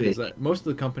way. Is that most of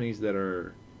the companies that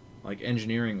are like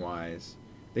engineering wise,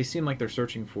 they seem like they're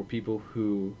searching for people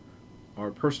who are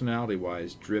personality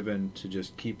wise driven to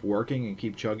just keep working and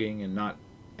keep chugging and not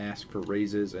ask for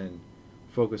raises and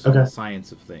focus on the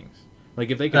science of things. Like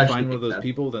if they can find one of those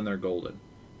people, then they're golden.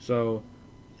 So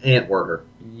ant worker.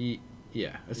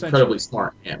 Yeah, essentially. Incredibly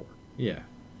smart ant worker. Yeah.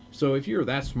 So if you're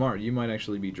that smart, you might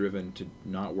actually be driven to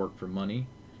not work for money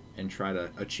and try to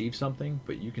achieve something,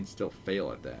 but you can still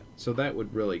fail at that. So that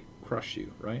would really crush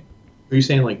you, right? Are you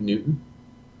saying like Newton?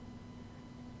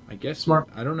 I guess Smart.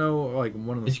 I don't know, like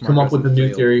one of the Did you smart come guys up with that a new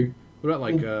failed. theory? What about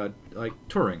like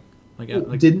Turing? Like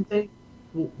Didn't they?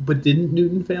 But didn't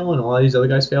Newton fail and a lot of these other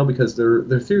guys fail because their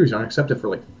theories aren't accepted for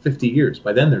like 50 years?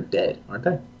 By then they're dead, aren't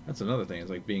they? that's another thing. It's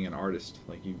like being an artist.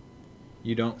 Like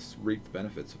you don't reap the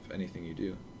benefits of anything you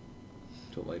do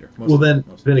till later. Then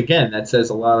again, that says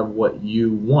a lot of what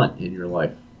you want in your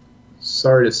life.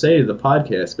 Sorry to say to the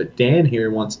podcast, but Dan here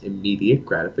wants immediate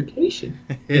gratification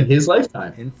in his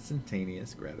lifetime.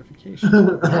 Instantaneous gratification.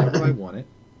 Whenever I want it.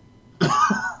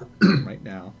 Right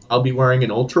now. I'll be wearing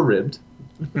an ultra ribbed.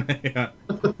 Yeah.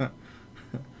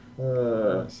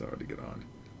 Sorry to get on.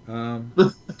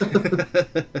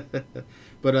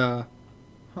 But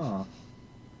what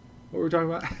were we talking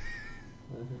about?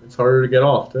 It's harder to get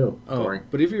off too. Oh, Boring.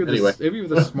 but if you're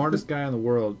the smartest guy in the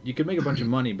world, you can make a bunch of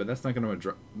money, but that's not going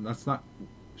to that's not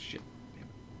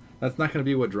going to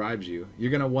be what drives you.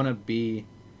 You're going to want to be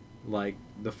like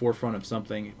the forefront of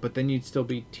something, but then you'd still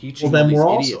be teaching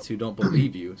all these idiots who don't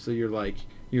believe you. So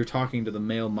you're talking to the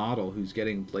male model who's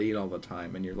getting laid all the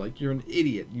time, and you're like, you're an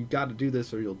idiot. You got to do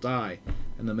this or you'll die.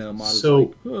 And the male model's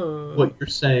like, what you're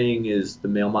saying is the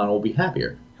male model will be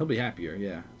happier. He'll be happier,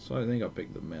 yeah. So I think I'll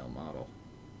pick the male model.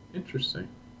 Interesting.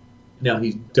 Now,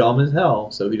 he's dumb as hell,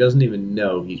 so he doesn't even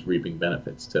know he's reaping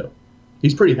benefits, too.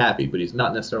 He's pretty happy, but he's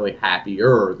not necessarily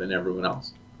happier than everyone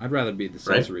else. I'd rather be the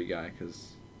sensory guy,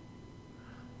 because...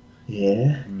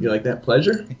 Yeah? You like that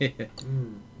pleasure?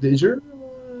 Is your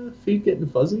feet getting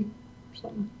fuzzy or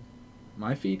something?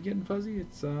 My feet getting fuzzy?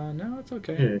 It's, no, it's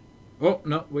okay. Yeah. Oh,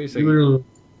 no, wait a second.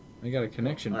 I got a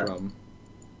connection problem.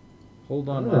 Hold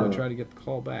on while I try to get the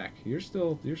call back. You're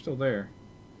still there.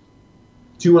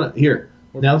 Do you want to here?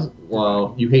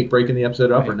 Well, you hate breaking the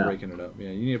episode up or not? Breaking it up. Yeah,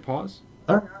 you need a pause.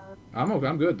 All right. I'm okay.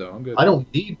 I'm good though. I'm good. I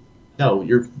don't need. No,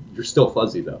 you're still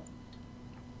fuzzy though.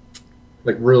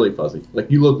 Like really fuzzy.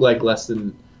 Like you look like less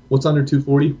than what's under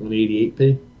 240?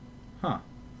 188p. Huh?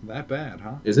 That bad,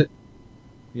 huh? Is it?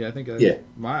 Yeah, I think. Yeah.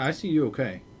 I see you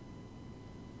okay.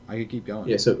 I could keep going.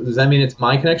 Yeah. So does that mean it's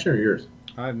my connection or yours?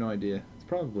 I have no idea. It's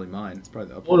probably mine. It's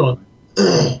probably the upload. Hold on.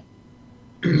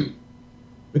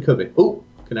 It could be. Oh,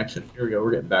 connection. Here we go.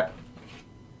 We're getting back.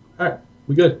 All right,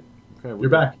 we good. Okay, you're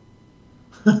back.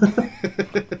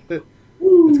 It's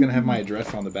gonna have my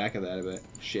address on the back of that. I bet.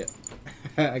 Shit.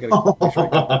 I gotta make sure I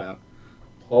cut that out.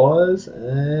 Pause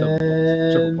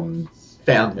and Triple pause.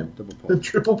 Found him. Double pause.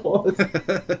 Triple pause.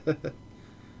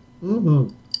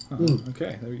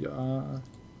 Okay, there we go.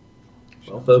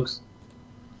 Well, folks.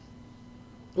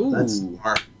 Ooh. That's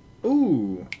smart.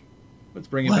 Ooh. Let's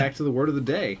bring it back to the word of the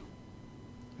day.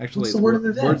 Actually, What's it's the word of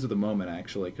the day? words of the moment,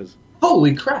 actually, because...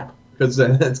 Holy crap! Because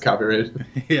it's copyrighted.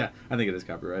 Yeah, I think it is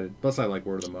copyrighted. Plus, I like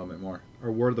word of the moment more.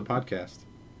 Or word of the podcast.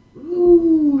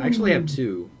 Ooh. I actually have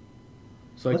two.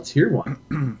 So let's hear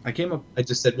one. I came up... I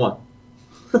just said one.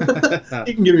 You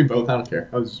can give me both. I don't care.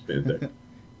 I was just being a dick.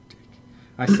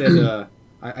 I said...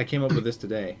 I came up with this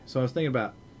today. So I was thinking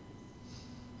about,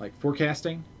 like,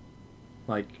 forecasting.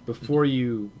 Like, before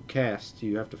you cast,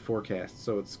 you have to forecast.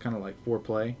 So it's kind of like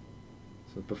foreplay.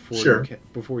 So before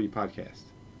you podcast.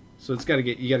 So you got to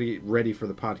get ready for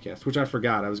the podcast, which I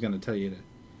forgot. I was going to tell you to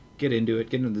get into it,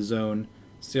 get into the zone,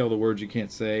 say all the words you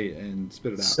can't say, and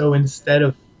spit it out. So instead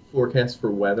of forecast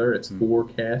for weather, it's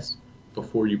forecast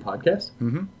before you podcast?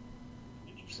 Mm-hmm.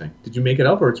 Interesting. Did you make it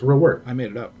up or it's a real word? I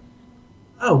made it up.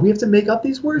 Oh, we have to make up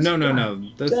these words? No. I'll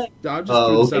just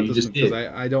throw this out this one because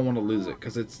I don't want to lose it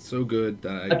because it's so good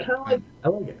that I like it. I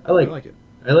like it.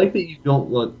 I like that you don't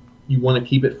look. You want to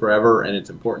keep it forever and it's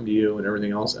important to you and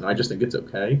everything else, and I just think it's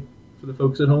okay for the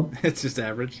folks at home. It's just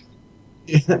average.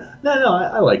 Yeah. No,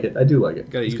 I like it. I do like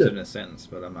it. Got to use it in a sentence,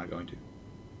 but I'm not going to.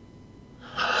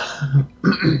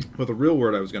 But the real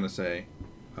word I was going to say,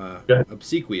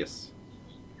 obsequious.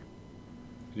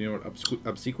 Do you know what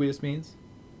obsequious means?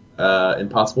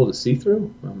 Impossible to see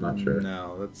through? I'm not sure.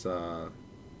 No, that's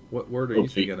what word are you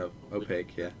thinking of?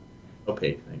 Opaque, yeah.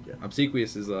 Opaque, thank you.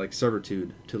 Obsequious is like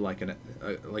servitude to like a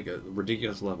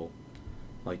ridiculous level,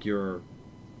 like you're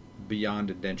beyond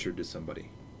indentured to somebody.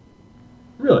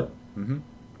 Really? Mm-hmm.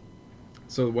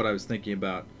 So what I was thinking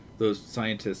about, those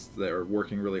scientists that are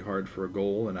working really hard for a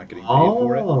goal and not getting paid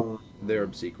for it, they're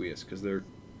obsequious because they're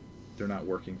not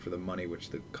working for the money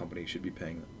which the company should be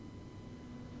paying them.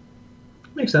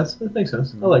 Makes sense. That makes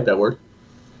sense. I like that word.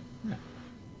 Yeah.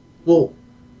 Well,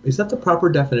 is that the proper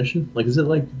definition? Like, is it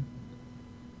like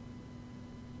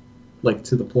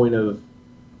to the point of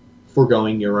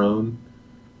foregoing your own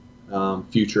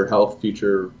future health,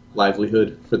 future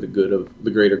livelihood for the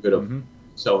greater good of Mm-hmm.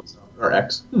 so and so or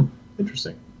X.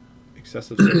 Interesting.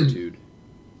 Excessive servitude.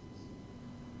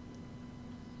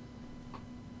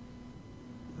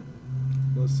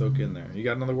 Let's soak in there. You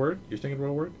got another word? You're thinking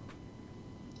about a word?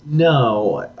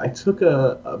 No, I took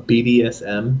a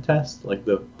BDSM test, like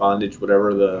the bondage,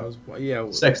 whatever Yeah.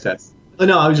 sex test. Oh,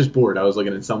 no, I was just bored. I was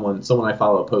looking at someone I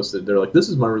follow posted. They're like, "This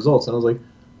is my results," and I was like,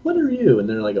 "What are you?" And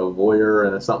they're like a voyeur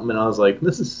and a something, and I was like,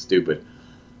 "This is stupid."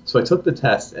 So I took the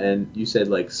test, and you said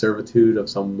like servitude of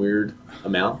some weird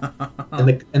amount,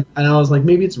 and I was like,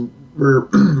 maybe it's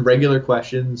regular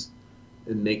questions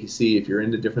and make you see if you're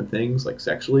into different things, like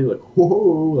sexually. Like,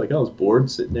 whoa, like I was bored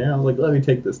sitting there. I was like, let me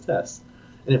take this test.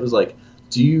 And it was like,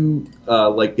 do you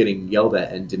like getting yelled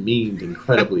at and demeaned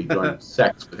incredibly during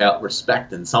sex without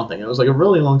respect and something? And it was like a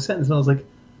really long sentence, and I was like,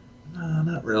 no,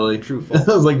 not really. True. I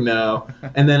was like, no.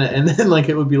 And then like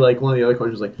it would be like one of the other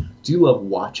questions was like, do you love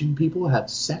watching people have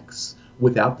sex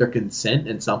without their consent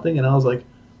and something? And I was like,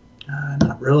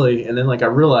 not really. And then like I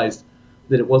realized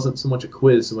that it wasn't so much a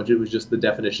quiz, so much it was just the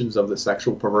definitions of the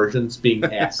sexual perversions being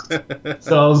asked.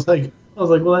 So I was like,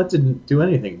 well, that didn't do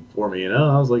anything for me, you know.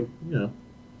 I was like, you know.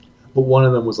 But one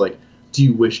of them was like, do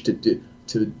you wish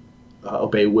to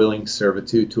obey willing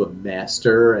servitude to a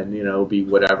master and, you know, be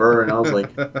whatever? And I was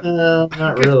like,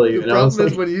 not really. The problem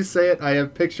is when you say it, I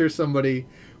have picture somebody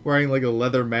wearing like a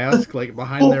leather mask, like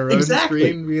behind their own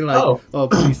screen, being like, "Oh,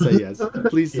 please say yes,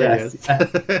 please say yes."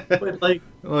 But like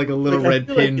a little red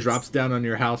pin drops down on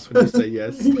your house when you say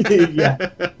yes.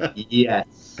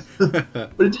 Yes.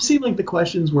 But it just seemed like the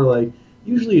questions were like,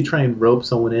 usually you try and rope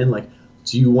someone in, like,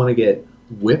 do you want to get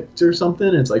whipped or something?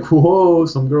 And it's like, whoa,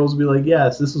 some girls would be like,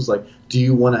 yes. This was like, do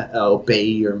you want to obey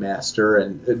your master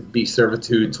and be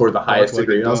servitude toward the highest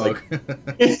degree? And I was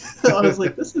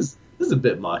like, this is a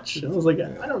bit much. And I was like,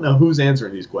 I don't know who's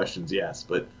answering these questions, yes,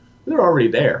 but they're already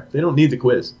there. They don't need the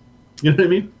quiz. You know what I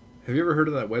mean? Have you ever heard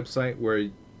of that website where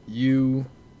you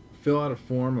fill out a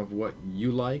form of what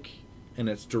you like and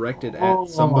it's directed at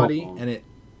somebody and it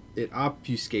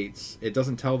obfuscates. It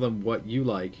doesn't tell them what you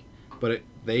like, but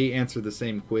they answer the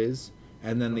same quiz,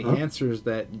 and then the answers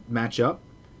that match up,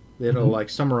 it'll like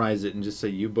summarize it and just say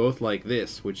you both like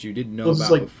this, which you didn't know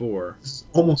about before. It's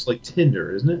almost like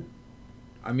Tinder, isn't it?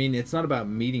 I mean, it's not about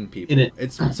meeting people.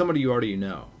 It's somebody you already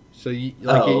know. So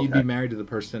you'd be married to the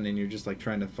person, and you're just like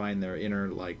trying to find their inner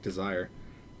like desire.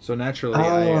 So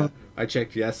naturally, I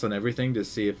checked yes on everything to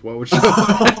see if what would show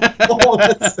up. Oh,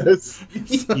 that's so sweet.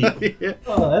 So, yeah.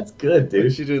 Oh, that's good, dude.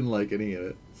 But she didn't like any of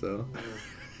it, so.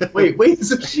 Wait.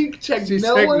 So she checked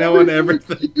no on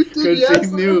everything because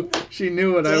she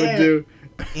knew what I would do.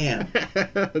 Damn.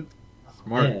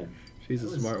 Smart. Man. She's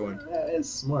a smart one. That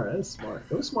is smart. That's smart.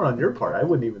 It was smart on your part. I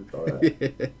wouldn't even thought that.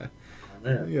 Yeah. Oh,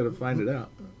 man. You gotta find it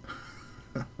out.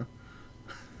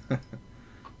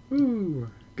 Ooh,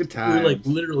 good times.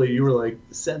 You were like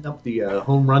setting up the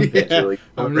home run pitch. Yeah. Like,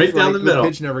 right down the middle. The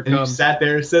pitch never comes. You sat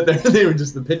there. They were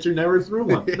just the pitcher never threw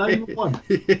one. Not even one.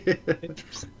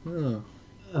 Interesting.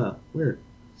 Weird.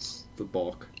 The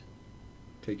bulk.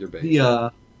 Take your base.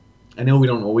 I know we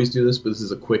don't always do this, but this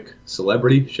is a quick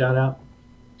celebrity shout out.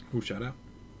 Who shout out?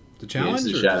 The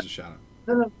challenge or just a shout out?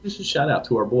 No, just a shout out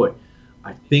to our boy.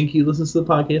 I think he listens to the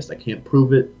podcast. I can't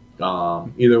prove it.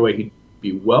 Either way, he'd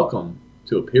be welcome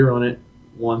to appear on it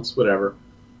once, whatever.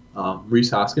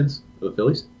 Reese Hoskins of the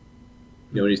Phillies.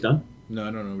 You know what he's done? No,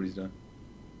 I don't know what he's done.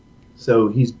 So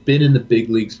he's been in the big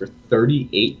leagues for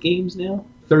 38 games now.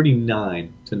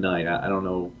 39 tonight. I don't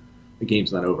know. The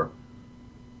game's not over.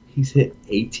 He's hit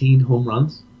 18 home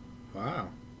runs. Wow.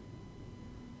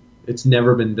 It's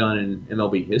never been done in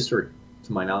MLB history,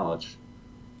 to my knowledge.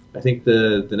 I think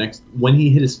the next, when he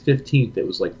hit his 15th, it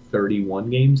was like 31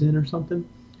 games in or something.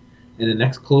 And the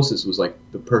next closest was like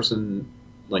the person,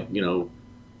 like, you know,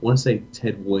 I want to say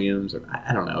Ted Williams, or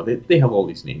I don't know. They have all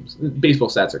these names. Baseball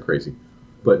stats are crazy.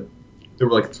 But there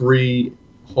were like 3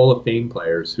 Hall of Fame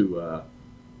players who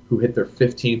hit their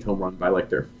 15th home run by like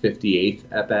their 58th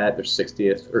at bat, their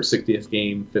 60th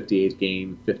game, 58th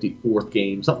game, 54th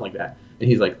game, something like that. And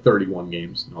he's like 31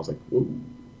 games. And I was like, whoa.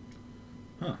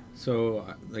 Huh.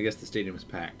 So I guess the stadium is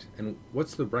packed. And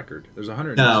what's the record? There's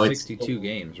 162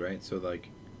 games, right? So like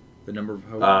the number of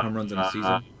home runs in a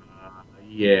season?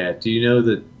 Yeah. Do you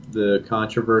know the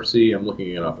controversy? I'm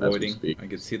looking it up as we speak. I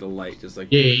could see the light just like...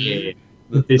 Yeah.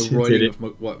 The roiding of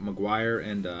McGuire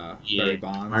and Barry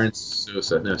Bonds? Aaron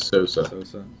Sosa. No, Sosa.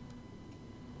 Home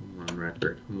run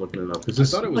record. I'm looking it up. I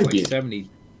thought it was like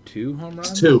 72 home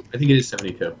runs? It's 2. I think it is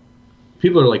 72.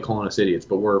 People are like calling us idiots,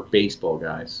 but we're baseball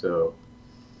guys, so...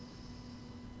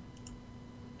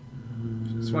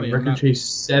 It's funny. Record chase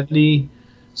 70.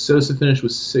 Sosa finished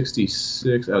with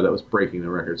 66. Oh, that was breaking the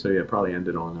record. So yeah, it probably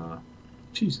ended on.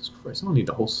 Jesus Christ! I don't need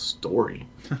the whole story.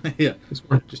 Yeah, just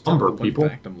tell me Number the one people.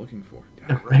 fact I'm looking for.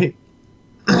 Yeah, right.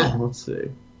 Let's see.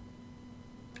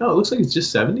 Oh, it looks like it's just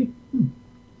 70. I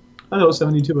thought it was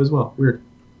 72 as well. Weird.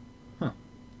 Huh.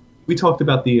 We talked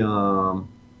about the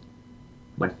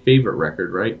my favorite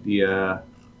record, right? The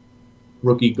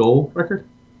rookie goal record.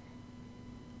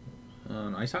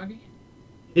 Ice hockey?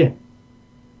 Yeah.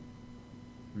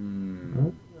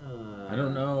 I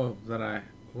don't know that I.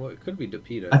 Well, it could be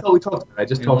DePita. I thought we talked about it. I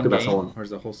just In talked one about game, someone. or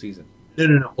is it the whole season?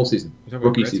 No. Whole season. You talking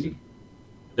about Rookie Gretzky? season.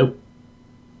 Nope.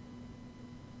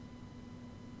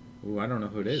 Ooh, I don't know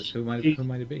who it is. Who might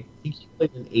it be? I think he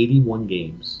played in 81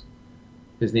 games.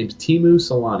 His name's Teemu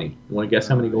Solani. You want to guess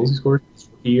how many goals he scored his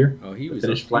rookie year? Oh, he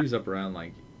was up around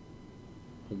like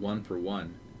 1 for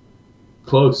 1.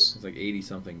 Close. It's like 80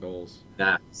 something goals.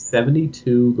 Nah,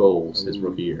 72 goals his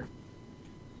rookie year.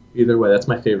 Either way, that's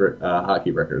my favorite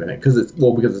hockey record, I think, because it's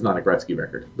not a Gretzky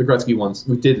record. The Gretzky ones,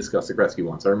 we did discuss the Gretzky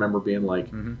ones. I remember being like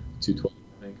 212,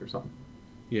 I think, or something.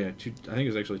 Yeah, I think it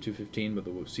was actually 215, but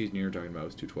the season you're talking about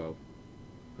was 212.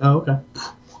 Oh, okay.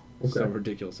 So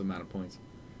ridiculous amount of points.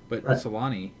 But Right.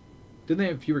 Solani, didn't they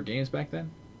have fewer games back then?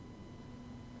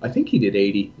 I think he did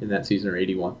 80 in that season, or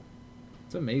 81.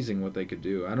 It's amazing what they could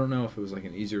do. I don't know if it was like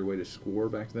an easier way to score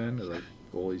back then, or like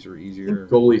goalies were I easier. think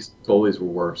goalies were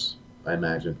worse, I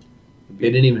imagine. They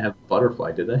didn't even have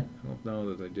butterfly, did they? I don't know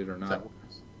that they did or not.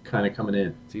 Kind of coming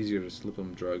in. It's easier to slip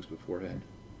them drugs beforehand.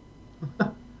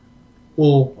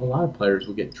 Well, a lot of players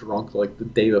will get drunk like the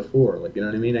day before. Like, you know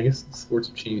what I mean? I guess sports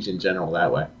have changed in general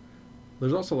that way.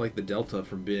 There's also like the delta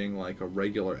from being like a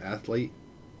regular athlete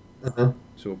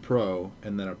to a pro,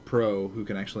 and then a pro who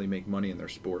can actually make money in their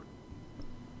sport.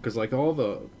 Because like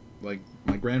like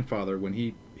my grandfather, when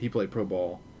he played pro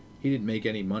ball, he didn't make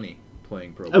any money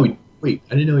playing pro ball. Oh, wait,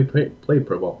 I didn't know he played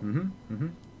pro ball.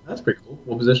 That's pretty cool.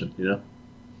 What position, you know?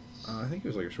 I think it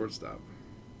was like a shortstop.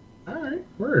 All right,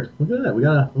 word. Look at that. We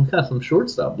got some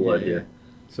shortstop blood here.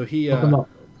 So he, Look him up.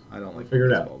 I don't like Figure it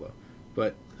baseball though,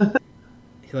 but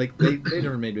like they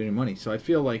never made any money. So I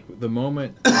feel like the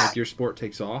moment like your sport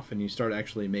takes off and you start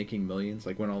actually making millions,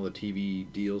 like when all the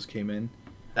TV deals came in,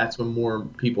 that's when more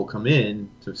people come in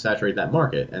to saturate that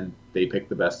market, and they pick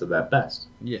the best of that best.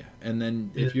 Yeah, and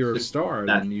then if you're a star,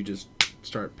 then you just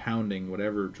start pounding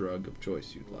whatever drug of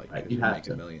choice you'd like. Right, you're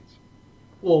making millions.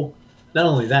 Well, not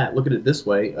only that, look at it this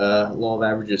way. Law of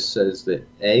averages says that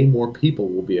A, more people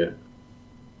will be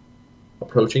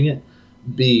approaching it.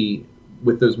 B,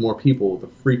 with those more people, the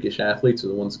freakish athletes are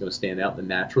the ones going to stand out, the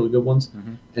naturally good ones.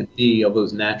 And D, of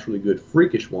those naturally good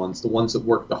freakish ones, the ones that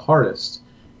work the hardest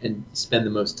and spend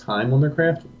the most time on their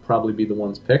craft will probably be the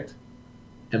ones picked.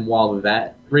 And while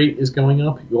that rate is going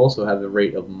up, you also have the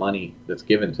rate of money that's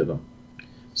given to them.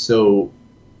 So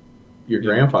your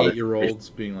grandfather... 8-year-olds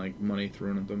being like money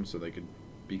thrown at them so they could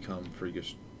become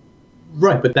freakish.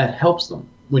 Right, but that helps them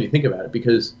when you think about it,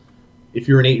 because if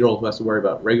you're an 8-year-old who has to worry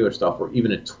about regular stuff, or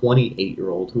even a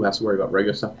 28-year-old who has to worry about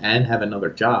regular stuff and have another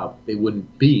job, they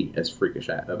wouldn't be as freakish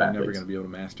of athletes. They're never going to be able to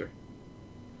master.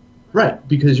 Right,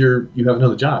 because you have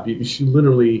another job. You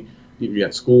literally, you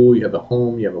have school, you have a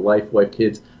home, you have a wife,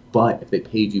 kids. But if they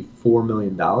paid you $4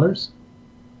 million, you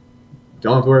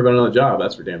don't have to worry about another job.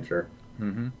 That's for damn sure.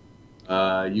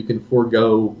 You can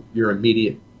forego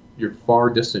your far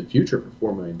distant future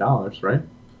for $4 million, right?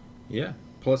 Yeah.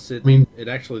 Plus, it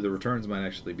actually, the returns might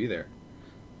actually be there.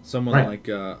 Someone like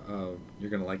you're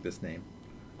gonna like this name,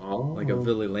 like a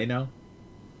Villy Leno.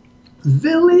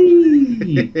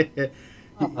 Villy.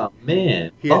 Oh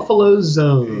man, Buffalo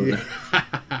Zone.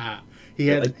 he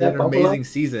had an amazing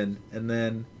season, and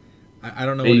then I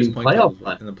don't know what his point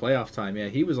was in the playoff time. Yeah,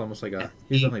 he was almost like he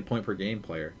was definitely a point per game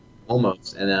player.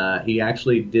 Almost, and he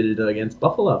actually did it against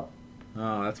Buffalo.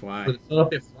 Oh, that's why. For the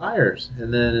Philadelphia Flyers,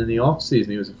 and then in the offseason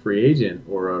he was a free agent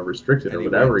or a restricted or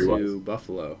whatever he was. To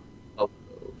Buffalo.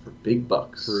 For big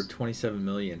bucks. For $27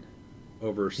 million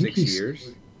over 6 years.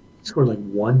 He scored like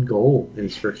 1 goal in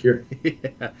his first year.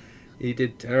 Yeah, he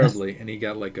did terribly, and he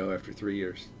got let go after 3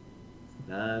 years.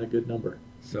 Not a good number.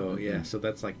 So yeah, so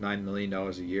that's like $9 million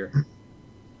a year.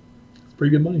 It's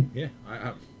pretty good money. Yeah,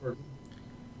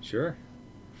 sure.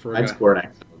 I'd score an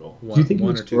accidental goal. Do you think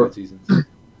one or two good seasons?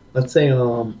 Let's say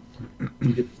you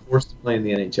get forced to play in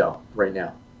the NHL right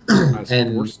now,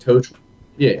 and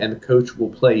the coach will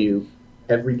play you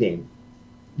every game.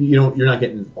 You're not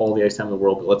getting all the ice time in the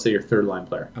world, but let's say you're third line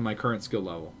player. At my current skill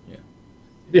level, yeah.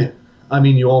 Yeah, I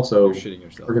mean you also. You're shitting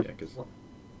yourself, yeah, because.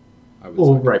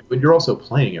 Right, but you're also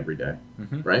playing every day,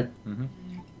 right?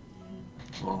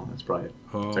 Oh, that's probably.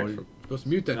 Oh, you're supposed to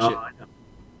mute that shit. I know.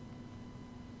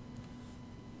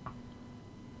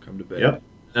 Come to bed.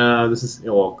 Yep. This is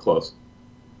well close.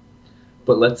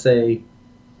 But let's say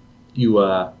you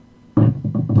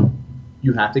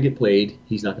you have to get played.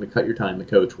 He's not going to cut your time. The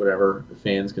coach, whatever. The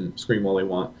fans can scream all they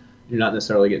want. You're not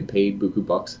necessarily getting paid buku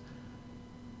bucks.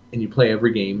 And you play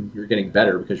every game. You're getting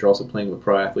better because you're also playing with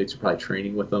pro athletes. You're probably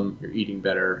training with them. You're eating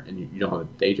better, and you don't have a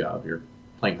day job. You're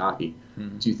playing hockey.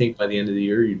 Mm-hmm. Do you think by the end of the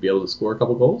year you'd be able to score a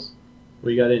couple goals? What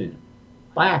do you got in you?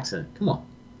 By accident. Come on.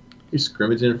 You're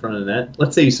scrimmaging in front of the net.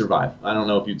 Let's say you survive. I don't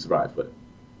know if you'd survive, but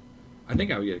I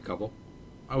think I would get a couple.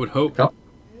 I would hope. A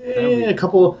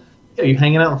couple. Yeah, you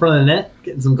hanging out in front of the net,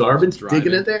 getting some garbage,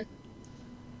 digging it there.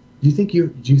 Do you think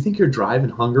your drive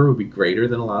and hunger would be greater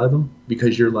than a lot of them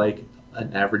because you're like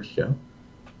an average Joe?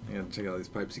 I gotta check out these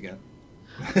pipes again.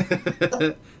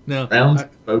 No, rounds,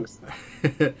 folks.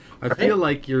 I feel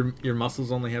like your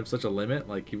muscles only have such a limit.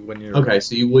 Like when you're okay,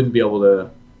 so you wouldn't be able to.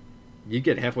 You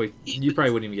get halfway. You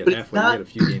probably wouldn't even get halfway. You get a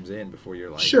few games in before you're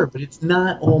like. Sure, but it's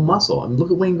not all muscle. I mean,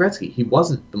 look at Wayne Gretzky. He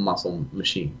wasn't the muscle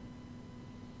machine.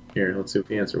 Here, let's see what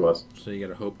the answer was. So you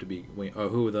got to hope to be.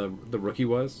 Who the rookie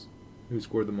was? Who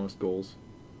scored the most goals?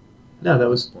 No, that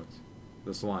was points.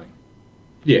 The Solani.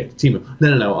 Yeah, Timo.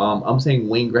 No. I'm saying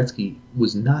Wayne Gretzky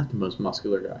was not the most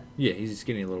muscular guy. Yeah, he's a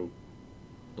skinny little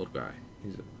guy.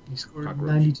 He scored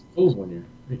 92 goals one year.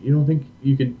 You don't think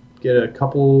you could get a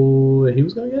couple that he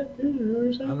was going to get?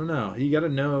 I don't know. You got to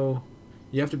know.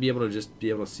 You have to be able to just be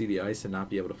able to see the ice and not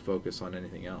be able to focus on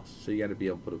anything else. So you got to be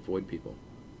able to avoid people.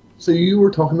 So you were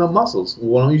talking about muscles.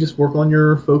 Why don't you just work on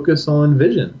your focus on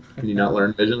vision? Can you not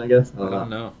learn vision, I guess? I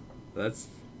don't know.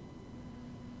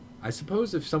 I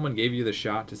suppose if someone gave you the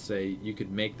shot to say you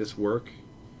could make this work,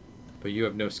 but you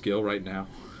have no skill right now,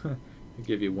 they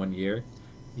give you 1 year.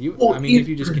 If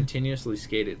you just continuously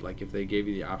skated, like if they gave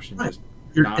you the option, right. just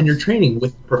you're training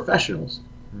with professionals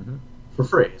for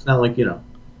free. It's not like,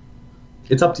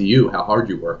 it's up to you how hard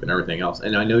you work and everything else.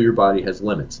 And I know your body has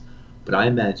limits, but I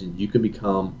imagine you could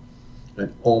become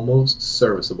an almost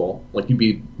serviceable, like you'd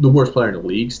be the worst player in the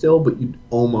league still, but you'd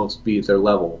almost be at their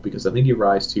level because I think you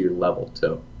rise to your level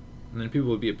too. And then people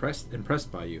would be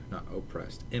impressed by you, not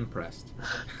oppressed, impressed.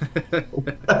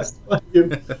 Impressed by you.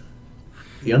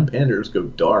 The UnPanderers go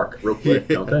dark real quick,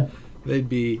 don't they? They'd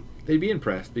be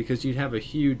impressed because you'd have a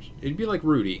huge. It'd be like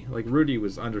Rudy. Like Rudy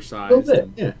was undersized. A little bit,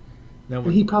 yeah.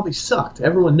 And he probably sucked.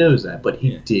 Everyone knows that, but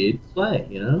he did play.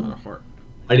 Not a heart.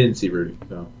 I didn't see Rudy,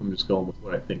 so I'm just going with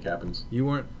what I think happens. You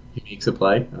weren't. He makes a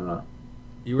play. I don't know.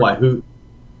 Why? Whose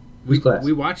class?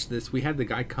 We watched this. We had the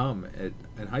guy come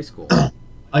in high school.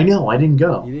 I know. I didn't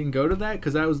go. You didn't go to that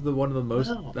because that was one of the most.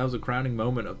 No. That was a crowning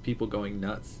moment of people going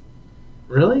nuts.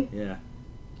 Really? Yeah.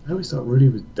 I always thought Rudy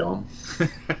was dumb.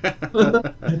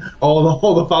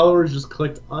 all the followers just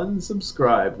clicked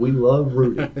unsubscribe. We love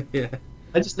Rudy. Yeah.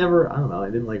 I just never. I don't know. I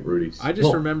didn't like Rudy's. I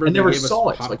just remember I never gave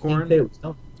saw us it. popcorn.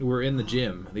 So we were in the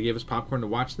gym. They gave us popcorn to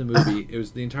watch the movie. It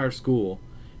was the entire school,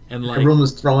 and like everyone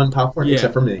was throwing popcorn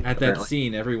except for me. At apparently. That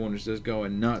scene, everyone was just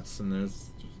going nuts, and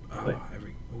there's that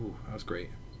was great.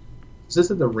 Is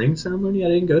this at the ring ceremony I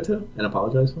didn't go to and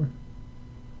apologize for?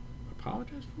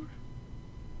 Apologize for?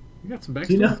 You got some backstory?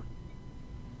 Do you know?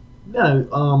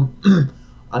 No,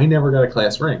 I never got a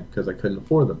class ring because I couldn't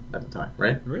afford them at the time,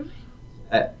 right? Really?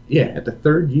 At the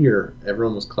third year,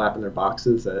 everyone was clapping their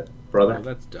boxes at brother. Oh,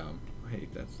 that's dumb. I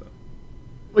hate that stuff.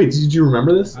 Wait, did you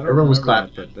remember this? Everyone was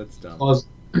clapping. But that's dumb.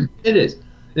 It is.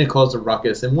 And it caused a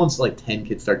ruckus. And once like 10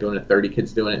 kids start doing it, 30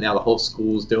 kids doing it, now the whole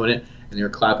school's doing it, and they're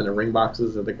clapping the ring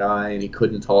boxes at the guy, and he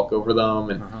couldn't talk over them,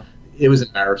 and it was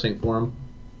embarrassing for him.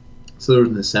 So there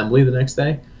was an assembly the next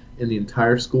day, and the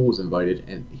entire school was invited,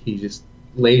 and he just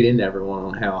laid into everyone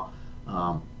on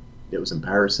how it was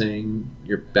embarrassing.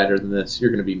 You're better than this.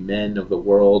 You're going to be men of the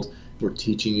world. We're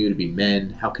teaching you to be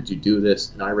men. How could you do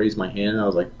this? And I raised my hand, and I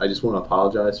was like, I just want to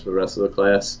apologize for the rest of the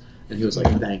class. And he was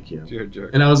like, thank you. You're a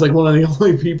jerk. And I was like one of the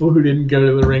only people who didn't go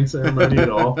to the ring ceremony at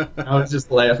all. I was just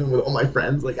laughing with all my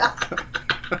friends, like, you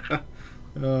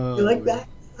like that?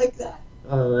 You like that?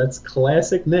 Oh, that's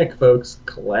classic Nick, folks.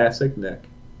 Classic Nick.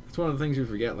 It's one of the things you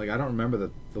forget. Like, I don't remember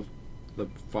the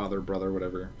father, brother,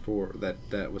 whatever, for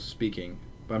that was speaking,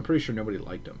 but I'm pretty sure nobody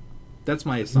liked him. That's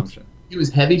my assumption. He was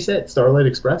heavyset, Starlight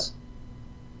Express.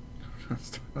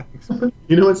 Starlight Express.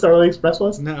 You know what Starlight Express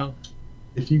was? No.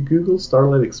 If you Google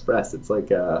Starlight Express, it's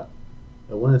like I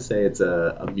want to say it's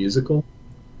a musical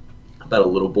about a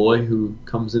little boy who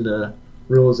comes into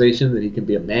realization that he can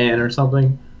be a man or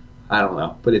something. I don't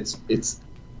know, but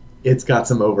it's got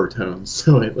some overtones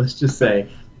to it. Let's just say,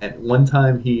 at one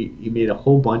time he made a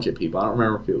whole bunch of people. I don't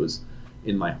remember if it was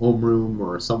in my homeroom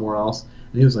or somewhere else,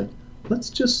 and he was like, "Let's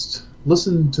just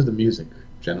listen to the music,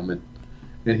 gentlemen."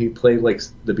 and he played like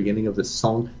the beginning of the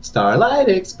song Starlight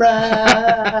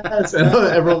Express, and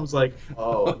everyone was like,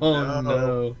 "Oh, Oh no!"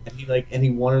 no. And he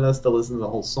wanted us to listen to the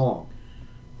whole song.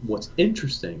 What's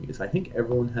interesting is I think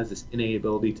everyone has this innate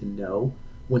ability to know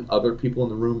when other people in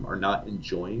the room are not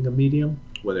enjoying a medium,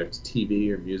 whether it's TV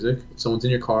or music. If someone's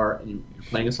in your car and you're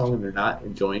playing a song and they're not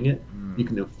enjoying it, you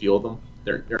can feel them,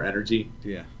 their energy.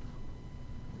 Yeah.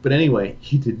 But anyway,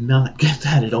 he did not get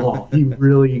that at all. He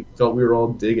really thought we were all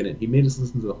digging it. He made us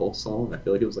listen to the whole song. I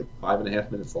feel like it was like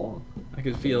 5.5 minutes long. I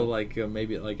could feel like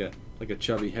maybe like a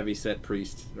chubby, heavy-set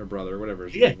priest or brother or whatever.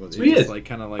 Yeah, was. he Just is. like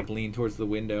kind of like lean towards the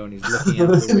window and he's looking out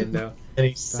the window. And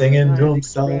he's singing to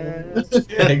himself.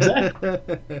 Yeah, exactly.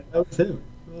 That was him.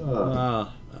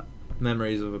 Oh.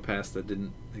 Memories of a past that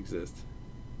didn't exist.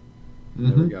 Mm-hmm.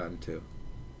 Never gotten to.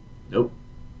 Nope.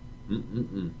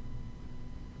 Mm-mm-mm.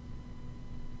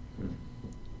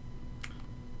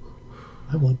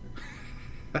 I wonder.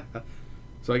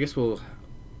 So I guess I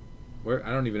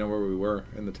don't even know where we were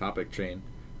in the topic chain.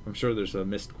 I'm sure there's a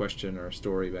missed question or a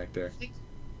story back there. I think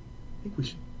we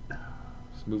should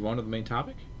Let's move on to the main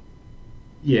topic.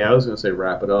 Yeah, I was going to say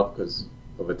wrap it up because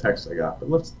of a text I got,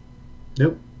 but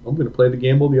nope. I'm going to play the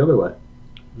gamble the other way.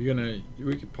 We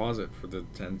could pause it for the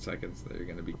 10 seconds that you're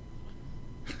going to be.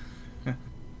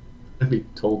 I'd be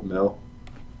told no.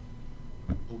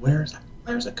 Where's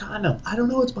a condom? I don't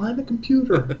know. It's behind the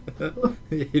computer.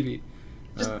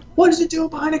 What does it do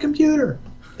behind a computer?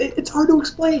 It's hard to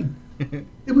explain.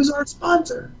 It was our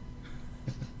sponsor.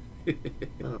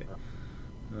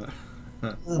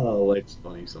 Oh, life's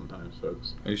funny sometimes,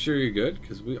 folks. Are you sure you're good?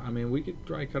 Because we could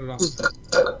try to cut it off.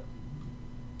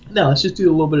 No, let's just do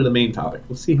a little bit of the main topic.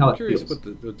 Let's see how it feels. I'm curious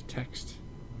what the text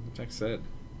said.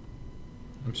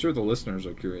 I'm sure the listeners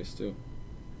are curious too.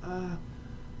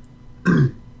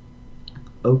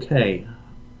 Okay,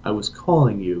 I was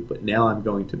calling you, but now I'm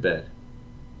going to bed.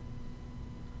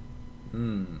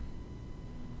 And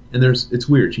it's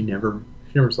weird. She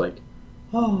never's like,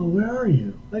 oh, where are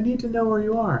you? I need to know where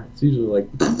you are. It's usually like,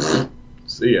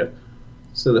 see ya.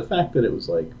 So the fact that it was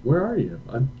like, where are you?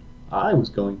 I was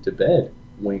going to bed.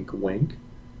 Wink, wink.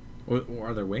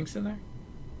 Are there winks in there?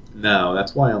 No,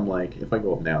 that's why I'm like, if I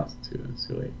go up now, it's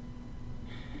too late.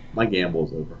 My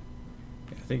gamble's over.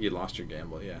 Yeah, I think you lost your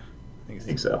gamble. Yeah, I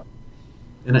think so.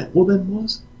 And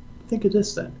think of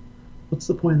this then. What's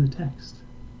the point of the text?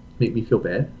 Make me feel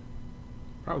bad?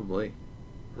 Probably.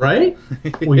 Right?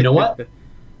 Well, you know what?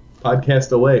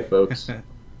 Podcast away, folks.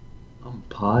 I'm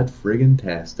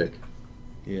pod-friggin-tastic.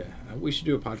 Yeah, we should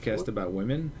do a podcast about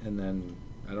women, and then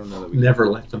I don't know that we never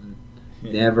let them,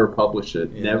 never publish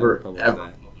it, yeah, never publish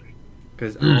ever.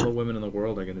 Because all the women in the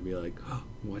world are going to be like, oh,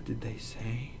 what did they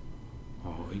say?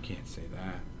 Oh, you can't say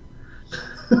that.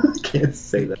 Can't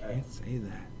say that. Can't say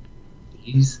that.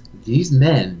 These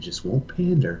men just won't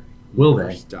pander, will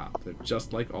they? Stop. They're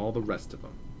just like all the rest of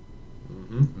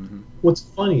them. What's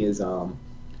funny is, do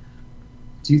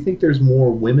you think there's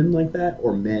more women like that,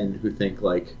 or men who think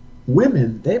like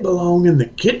women, they belong in the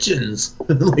kitchens?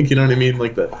 Like, you know what I mean?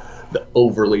 Like the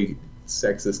overly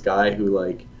sexist guy who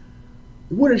like,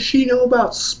 what does she know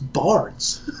about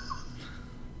sports?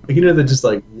 You know, they're just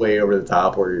like way over the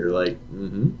top where you're like,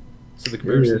 So the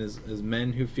comparison is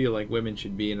men who feel like women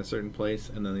should be in a certain place,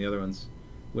 and then the other one's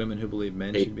women who believe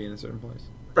men should be in a certain place.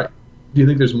 Right. Do you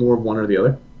think there's more of one or the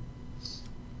other?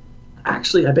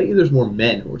 Actually, I bet you there's more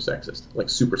men who are sexist, like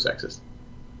super sexist.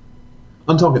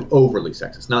 I'm talking overly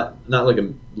sexist, not like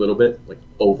a little bit, like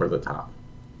over the top.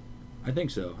 I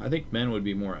think so. I think men would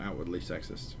be more outwardly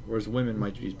sexist, whereas women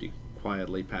might just be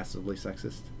quietly, passively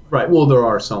sexist. Right. Well, there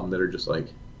are some that are just like,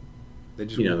 they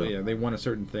just they want a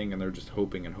certain thing and they're just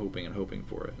hoping and hoping and hoping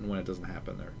for it, and when it doesn't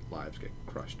happen, their lives get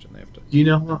crushed and they have to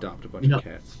adopt a bunch of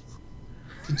cats.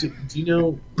 Do you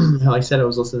know how I said I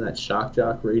was listening to that Shock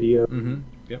Jock radio in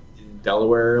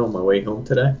Delaware on my way home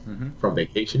today from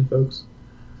vacation, folks?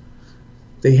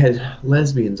 They had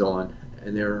lesbians on,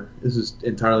 and this was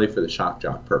entirely for the Shock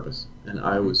Jock purpose, and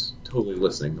I was totally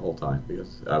listening the whole time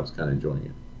because I was kind of enjoying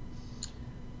it.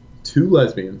 2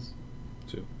 lesbians.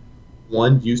 2.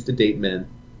 One used to date men.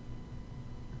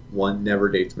 One never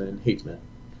dates men, hates men.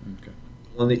 Okay.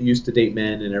 One that used to date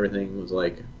men and everything was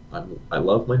like, I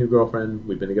love my new girlfriend.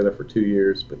 We've been together for 2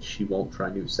 years, but she won't try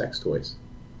new sex toys.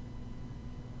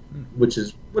 Which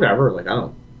is whatever. Like, I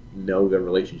don't know their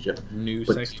relationship. New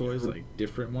sex toys, like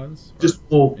different ones? Just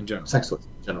in general. Sex toys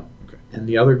in general. Okay. And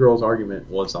the other girl's argument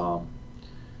was,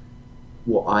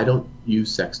 well, I don't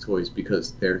use sex toys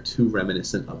because they're too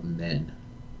reminiscent of men.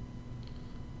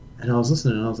 And I was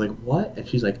listening and I was like, what? And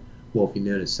she's like, well, if you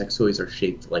notice, sex toys are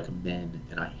shaped like men,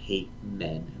 and I hate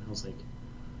men. And I was like,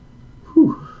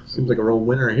 whew. Seems like a real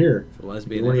winner here. It's a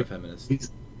lesbian and a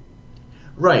feminist.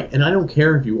 Right, and I don't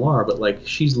care if you are, but like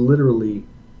she's literally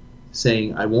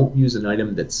saying, I won't use an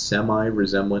item that's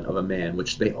semi-resemblant of a man,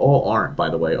 which they all aren't, by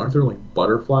the way. Aren't there like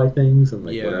butterfly things and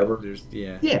like whatever?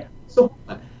 Yeah. So,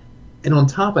 and on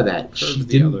top of that, she the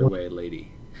didn't other way, lady.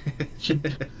 she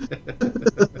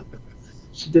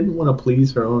didn't want to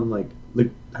please her own like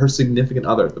her significant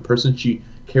other, the person she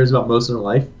cares about most in her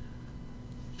life.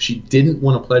 She didn't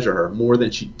want to pleasure her more than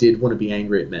she did want to be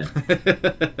angry at men.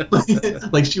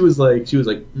 Like she was like,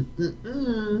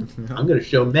 I'm going to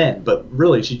show men, but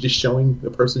really she's just showing the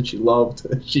person she loved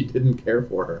she didn't care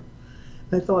for her.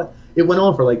 And I thought it went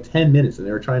on for like 10 minutes, and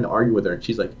they were trying to argue with her, and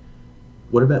she's like,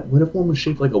 what if one was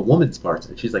shaped like a woman's parts?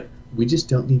 And she's like, we just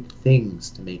don't need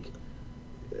things to make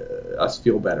us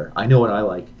feel better. I know what I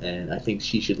like, and I think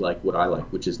she should like what I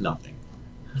like, which is nothing.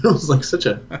 It was like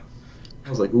I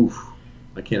was like, oof.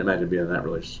 I can't imagine being in that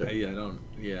relationship. I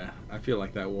feel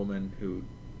like that woman who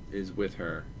is with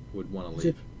her would want to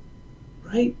leave.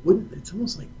 Right? It's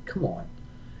almost like, come on.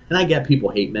 And I get people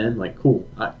hate men. Like, cool.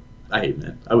 I hate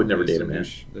men. I would never date a man.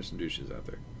 There's some douches out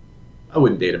there. I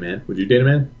wouldn't date a man. Would you date a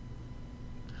man?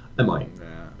 I might.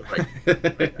 Nah.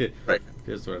 Right.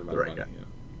 It's sort of about money.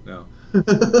 No.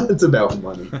 It's about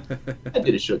money. I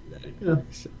did a sugar daddy.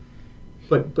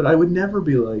 But I would never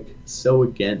be like so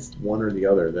against one or the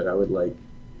other that I would like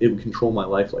it would control my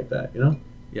life like that,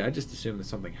 Yeah, I just assumed that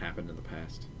something happened in the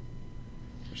past.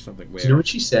 There's something weird. Do you know what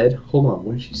she said? Hold on,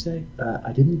 what did she say?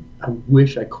 I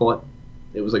wish I caught.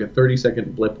 It was like a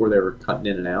 30-second blip where they were cutting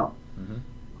in and out. Mm-hmm.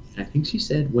 And I think she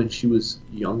said when she was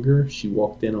younger, she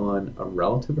walked in on a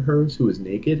relative of hers who was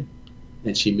naked,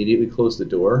 and she immediately closed the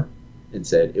door and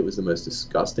said it was the most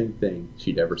disgusting thing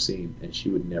she'd ever seen, and she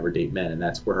would never date men, and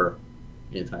that's where her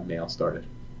anti-male started.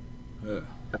 Ugh.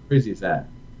 How crazy is that?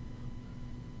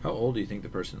 How old do you think the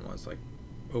person was? Like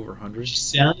over 100? She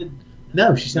sounded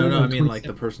No. I mean like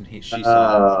the person she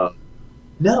saw.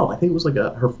 No, I think it was like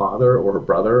her father or her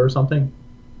brother or something.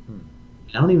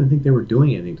 I don't even think they were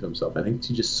doing anything to themselves. I think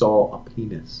she just saw a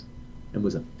penis and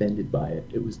was offended by it.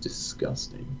 It was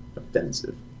disgusting,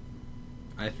 offensive.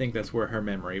 I think that's where her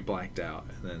memory blacked out,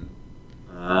 and then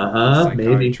Maybe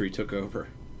psychiatry took over.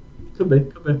 Could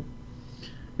be.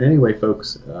 Anyway,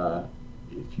 folks,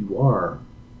 if you are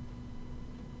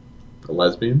a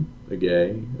lesbian, a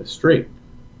gay, a straight,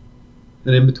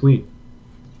 and in between,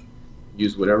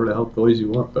 use whatever the hell toys you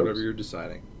want, folks. Whatever you're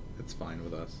deciding, it's fine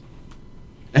with us.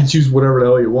 And choose whatever the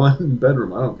hell you want in the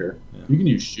bedroom. I don't care. Yeah. You can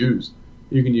use shoes.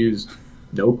 You can use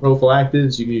no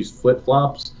prophylactics. You can use flip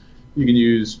flops. You can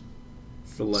use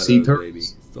stilettos, baby.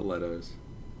 Stilettos.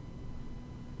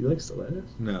 You like stilettos?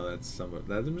 No, I'm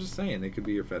just saying, it could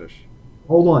be your fetish.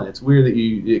 Hold on, it's weird that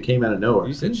it came out of nowhere.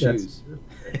 You said shoes.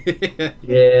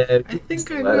 Yeah. I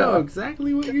think I know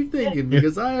exactly what you're thinking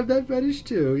because I have that fetish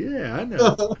too. Yeah, I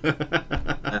know.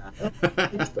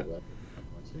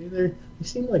 They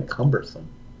seem like cumbersome.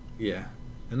 Yeah,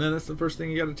 and then that's the first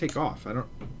thing you got to take off. I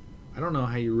don't know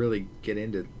how you really get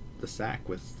into the sack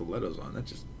with stilettos on. That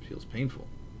just feels painful.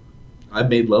 I've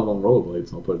made love on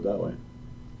rollerblades. I'll put it that way.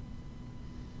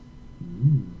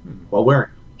 While wearing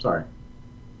them. Sorry.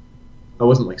 I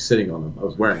wasn't like sitting on them. I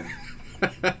was wearing them.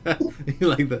 You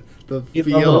like the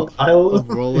feel of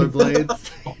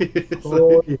rollerblades?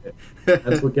 Oh yeah,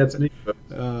 that's what gets me.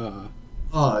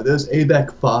 Those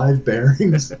ABEC 5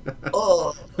 bearings.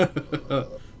 Oh,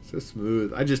 so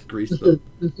smooth. I just greased them.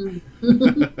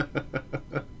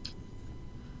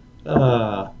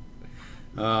 So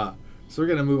we're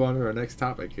gonna move on to our next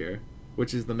topic here,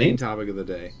 which is the main topic of the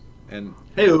day. And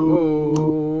hey,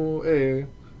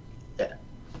 yeah,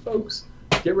 folks,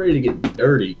 get ready to get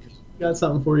dirty. We got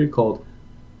something for you called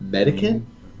medication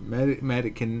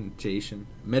and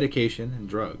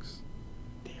drugs.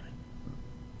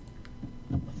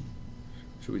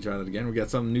 Should we try that again? We got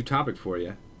some new topic for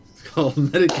you. It's called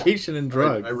medication and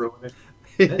drugs. I ruined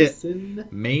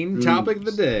it. Main topic of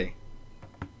the day.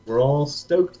 We're all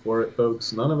stoked for it,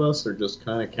 folks. None of us are just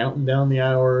kind of counting down the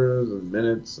hours and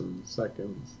minutes and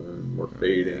seconds, and we're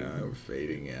fading. Yeah, we're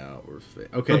fading out.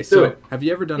 Okay, so have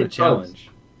you ever done a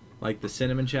challenge? Like the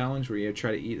cinnamon challenge, where you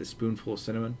try to eat a spoonful of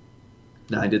cinnamon?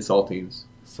 No, I did saltines.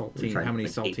 How many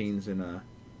saltines in a...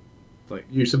 Like,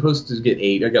 you're supposed to get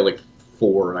 8. I got like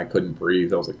 4 and I couldn't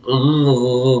breathe. I was like,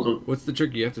 ugh. What's the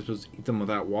trick? You have to supposed to eat them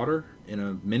without water in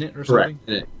a minute or something?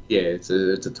 Correct. Yeah, it's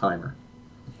a timer.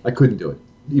 I couldn't do it.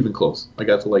 Even close. I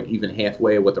got to like even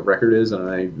halfway of what the record is, and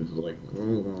I was like,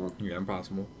 ugh. Yeah,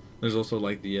 impossible. There's also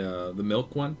like the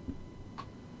milk one.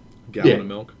 Gallon of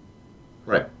milk.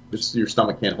 Right. Just your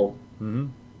stomach can't hold. Mm-hmm.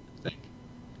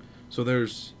 So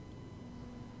there's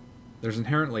there's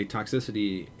inherently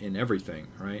toxicity in everything,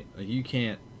 right? Like you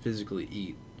can't physically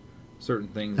eat certain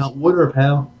things. Not water,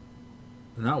 pal.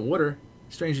 Not water.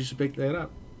 Strange you should pick that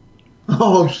up.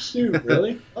 Oh shoot,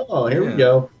 really? Oh, here we Yeah.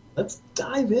 go. Let's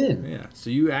dive in. Yeah. So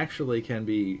you actually can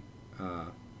be,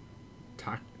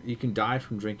 you can die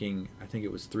from drinking, I think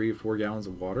it was 3 or 4 gallons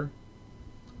of water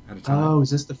at a time. Oh,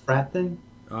 is this the frat thing?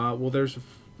 Well,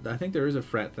 I think there is a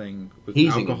frat thing with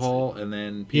Hazing alcohol, and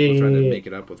then Yeah, people yeah, try to yeah. make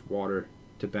it up with water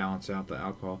to balance out the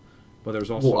alcohol. But there's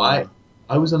also, Well,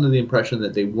 I was under the impression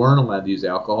that they weren't allowed to use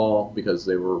alcohol because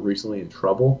they were recently in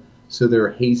trouble, so they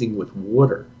were hazing with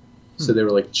water. So they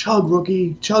were like, chug,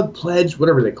 rookie, chug, pledge,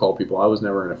 whatever they call people. I was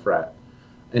never in a frat.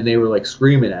 And they were like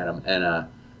screaming at him. And I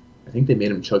think they made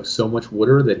him chug so much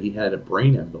water that he had a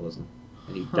brain embolism.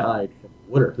 And he died from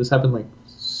water. This happened like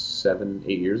 7,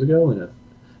 8 years ago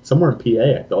somewhere in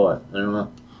PA, I thought. I don't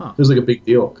know. Huh. It was like a big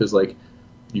deal because like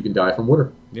you can die from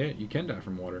water. Yeah, you can die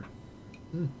from water.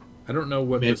 Hmm. I don't know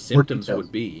what Man, the symptoms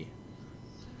would be.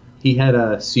 He had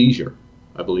a seizure,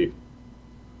 I believe.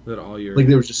 That all your Like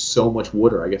there was just so much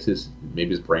water. I guess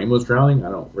maybe his brain was drowning. I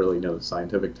don't really know the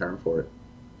scientific term for it.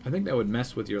 I think that would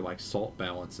mess with your like salt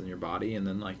balance in your body, and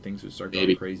then like things would start going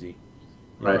Maybe. crazy. You'd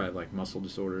Right. probably have like muscle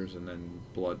disorders, and then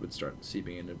blood would start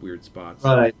seeping into weird spots.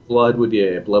 Right, blood would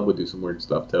do some weird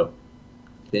stuff too.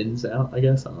 Thins out, I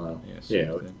guess. I don't know. Yeah.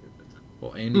 Yeah. Super thin.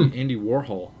 Well, Andy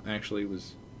Warhol actually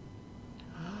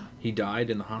he died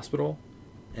in the hospital,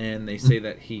 and they say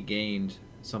that he gained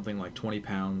something like 20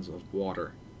 pounds of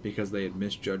water because they had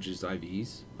misjudged his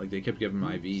IVs. Like they kept giving him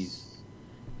IVs.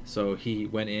 So he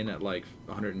went in at like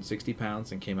 160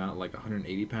 pounds and came out at like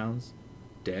 180 pounds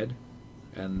dead.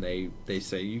 And they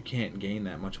say you can't gain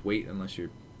that much weight unless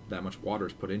that much water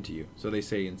is put into you. So they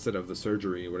say instead of the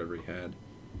surgery or whatever he had,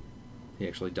 he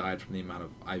actually died from the amount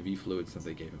of IV fluids that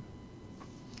they gave him.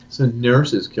 So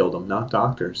nurses killed him, not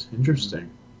doctors. Interesting.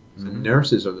 So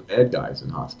nurses are the bad guys in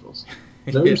hospitals.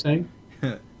 Is that what you're saying?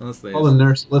 Unless they All the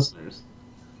nurse listeners.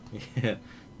 Yeah,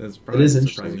 that's It probably is a interesting,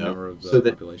 surprising though. number of the So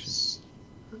that population.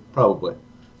 probably.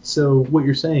 So what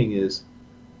you're saying is,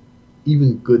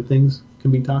 even good things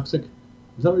can be toxic.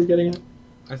 Is that what you're getting at?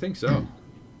 I think so.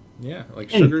 Yeah, like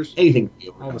sugars, anything can be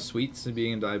all the overdone. sweets and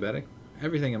being diabetic,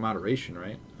 everything in moderation,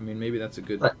 right? I mean, maybe that's a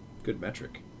good Right. good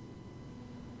metric.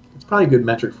 It's probably a good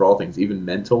metric for all things, even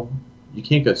mental. You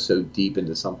can't go so deep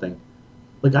into something.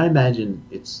 Like I imagine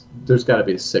there's got to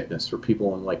be a sickness for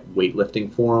people on like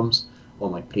weightlifting forums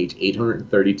on like page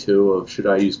 832 of should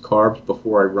I use carbs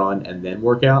before I run and then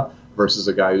work out versus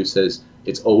a guy who says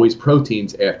it's always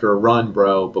proteins after a run,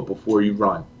 bro, but before you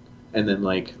run. And then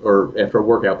like or after a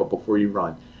workout but before you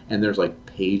run. And there's like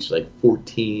page like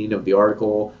 14 of the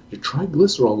article, your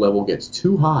triglycerol level gets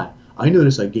too high. I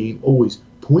notice I gain always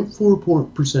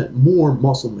 0.4% more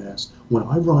muscle mass when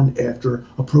I run after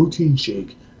a protein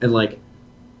shake. And like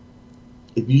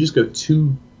if you just go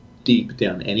too deep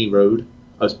down any road,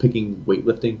 I was picking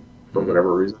weightlifting for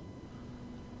whatever reason.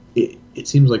 It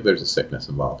seems like there's a sickness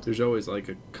involved. There's always like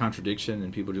a contradiction,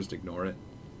 and people just ignore it.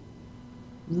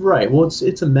 Right. Well,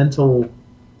 it's a mental.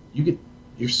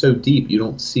 You're so deep, you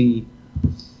don't see.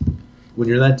 When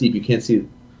you're that deep, you can't see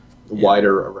the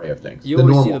wider array of things. You the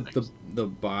always see normal things. the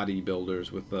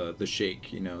bodybuilders with the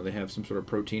shake. You know, they have some sort of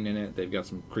protein in it. They've got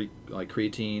some like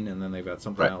creatine, and then they've got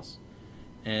something Right. else.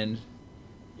 And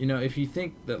you know, if you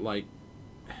think that like,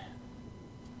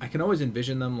 I can always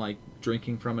envision them like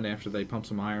drinking from it after they pump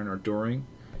some iron or during,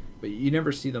 but you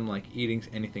never see them like eating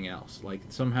anything else. Like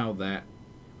somehow that,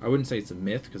 I wouldn't say it's a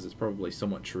myth because it's probably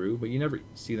somewhat true, but you never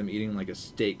see them eating like a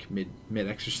steak mid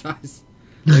exercise.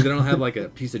 Like they don't have like a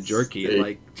piece of jerky.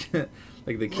 Steak.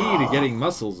 Like the key to getting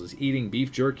muscles is eating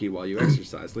beef jerky while you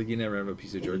exercise. Like you never have a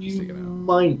piece of jerky sticking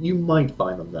out. You might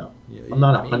find them though. Yeah, I'm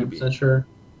not maybe. 100% sure.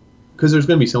 Because there's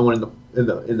going to be someone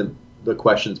in the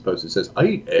questions post that says I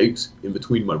eat eggs in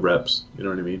between my reps. You know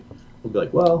what I mean? We'll be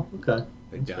like, well, okay.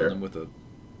 They that's down fair. them with a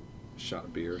shot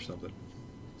of beer or something.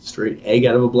 Straight egg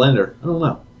out of a blender. I don't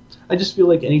know. I just feel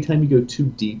like anytime you go too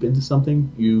deep into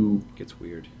something, It gets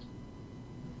weird.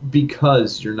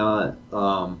 because you're not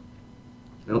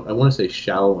I want to say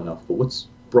shallow enough, but what's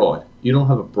broad? You don't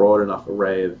have a broad enough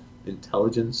array of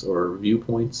intelligence or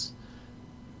viewpoints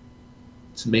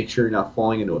to make sure you're not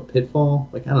falling into a pitfall.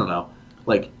 Like I don't know.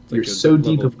 Like It's you're like a so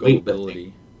level deep of in weightlifting.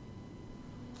 gullibility.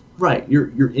 Right, you're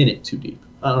in it too deep.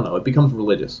 I don't know. It becomes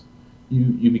religious.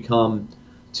 You become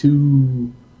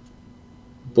too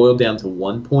boiled down to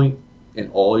one point, and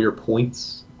all your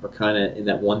points are kind of in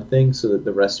that one thing, so that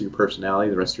the rest of your personality,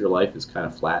 the rest of your life, is kind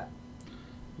of flat.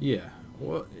 Yeah.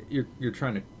 Well, you're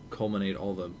trying to culminate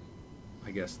all the,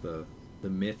 I guess the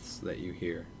myths that you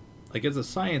hear. Like it's a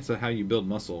science of how you build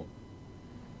muscle,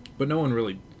 But no one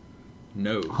really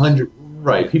knows. 100,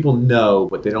 right? Yeah. People know,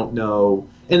 but they don't know,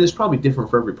 and it's probably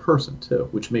different for every person too,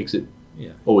 which makes it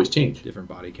Yeah. always change. Different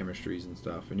body chemistries and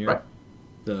stuff, and you're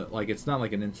Right. it's not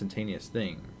like an instantaneous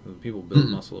thing. People build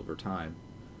muscle over time,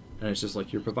 and it's just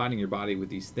like you're providing your body with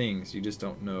these things. You just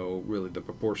don't know really the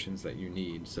proportions that you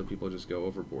need, so people just go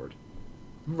overboard.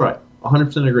 Right.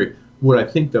 100% agree. What I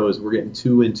think though is we're getting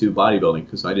too into bodybuilding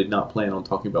because I did not plan on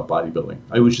talking about bodybuilding.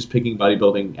 I was just picking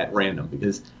bodybuilding at random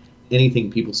because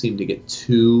anything people seem to get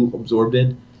too absorbed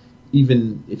in,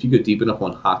 even if you go deep enough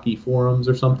on hockey forums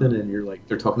or something, and you're like,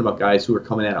 they're talking about guys who are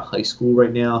coming out of high school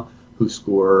right now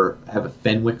who have a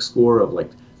Fenwick score of like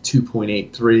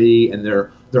 2.83, and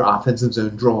their offensive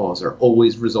zone draws are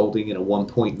always resulting in a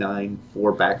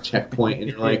 1.94 back checkpoint, and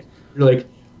you're like,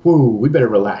 whoa, we better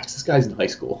relax. This guy's in high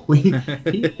school.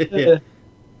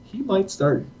 He might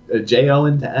start JO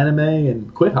into anime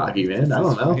and quit hockey, man. I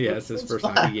don't know. Yeah, it's his first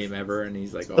hockey game ever, and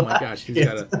he's like, oh my gosh, he's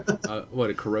got a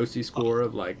Corrosi score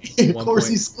of like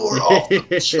Corsi score off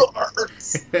the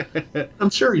charts. I'm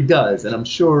sure he does, and I'm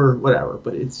sure whatever,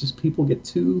 but it's just people get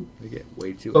they get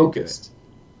way too focused.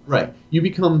 Right.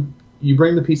 You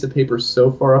bring the piece of paper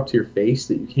so far up to your face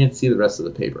that you can't see the rest of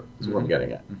the paper, is what I'm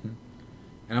getting at. Mm-hmm.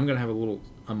 And I'm going to have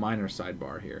a minor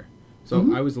sidebar here.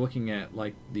 So I was looking at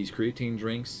like these creatine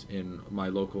drinks in my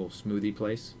local smoothie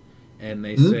place, and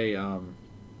they say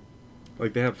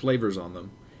like they have flavors on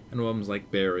them, and one of them's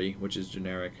like berry, which is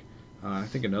generic. I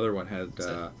think another one had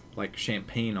like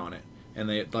champagne on it, and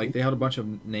they had a bunch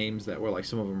of names that were like,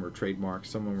 some of them were trademarks,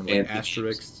 some of them were like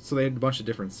asterisks. So they had a bunch of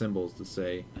different symbols to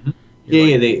say.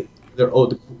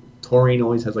 The taurine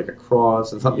always has like a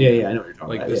cross and something. Yeah, I know what you're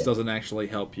talking about. Like, this doesn't actually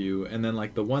help you. And then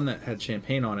like the one that had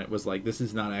champagne on it was like, this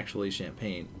is not actually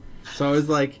champagne. So I was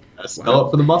like, spell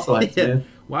it for the muscle heads, man.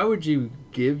 Why would you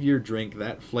give your drink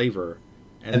that flavor?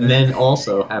 And then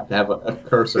also have to have a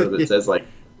cursor that says like,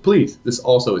 please, this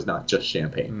also is not just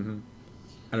champagne. Mm-hmm.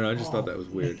 I don't know. I just thought that was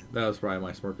weird. That was probably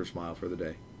my smirker smile for the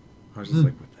day. I was just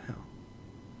like, what the hell?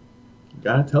 You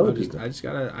gotta tell people.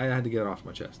 I had to get it off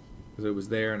my chest. Because it was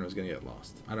there and it was going to get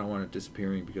lost. I don't want it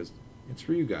disappearing because it's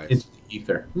for you guys. It's the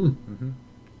ether. Mm-hmm.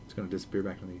 It's going to disappear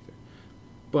back in the ether.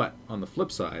 But on the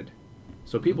flip side,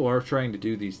 so people are trying to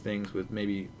do these things with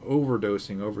maybe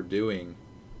overdoing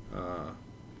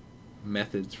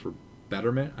methods for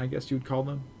betterment, I guess you would call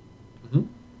them. Mm-hmm.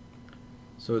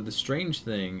 So the strange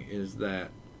thing is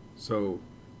that, so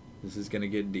this is going to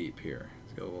get deep here.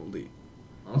 Let's go a little deep.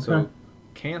 Okay. So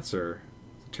cancer,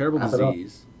 it's a terrible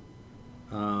disease.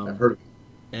 I've heard of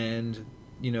it. And,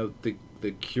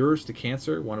 the cures to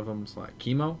cancer, one of them's like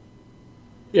chemo.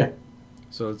 Yeah.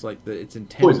 So it's like it's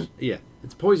intense. Poison. Yeah.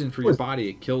 It's poison for your body.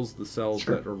 It kills the cells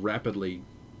that are rapidly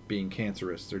being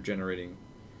cancerous. They're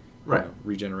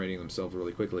regenerating themselves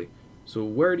really quickly. So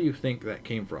where do you think that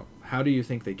came from? How do you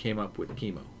think they came up with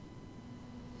chemo?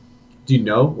 Do you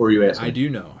know, or are you asking? I do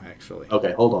know, actually.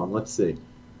 Okay, hold on. Let's see.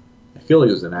 I feel like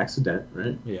it was an accident,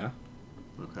 right? Yeah.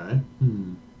 Okay.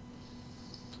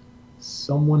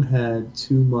 Someone had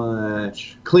too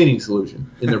much cleaning solution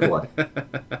in their blood.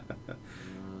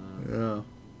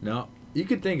 No. You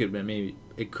could think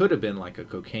it could have been like a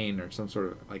cocaine or some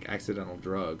sort of like accidental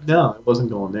drug. No, it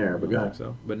wasn't going there, but I don't think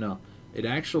so. But no.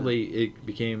 It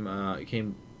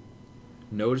became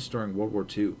noticed during World War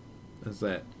II, is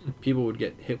that people would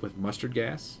get hit with mustard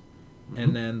gas,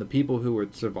 and then the people who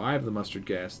would survive the mustard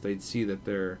gas, they'd see that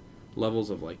their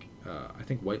levels of like I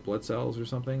think white blood cells or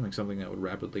something that would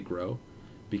rapidly grow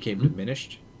became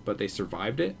diminished, but they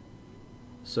survived it.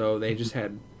 So they just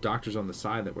had doctors on the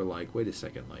side that were like, wait a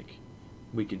second, like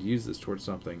we could use this towards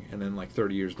something, and then like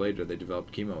 30 years later they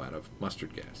developed chemo out of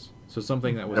mustard gas. So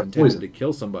something that was intended to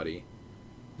kill somebody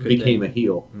became a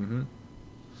heal.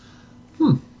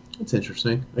 That's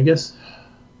interesting. I guess.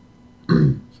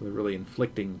 So they're really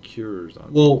inflicting cures on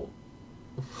people.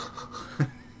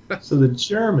 So the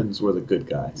Germans were the good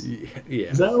guys. Yeah.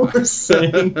 Is that what we're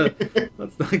saying?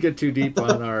 Let's not get too deep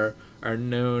on our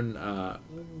known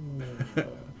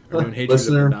hatred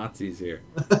Listener, of the Nazis here.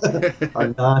 Our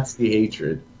Nazi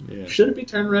hatred. Yeah. Should it be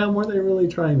turned around? Were they really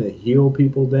trying to heal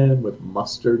people then with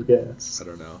mustard gas? I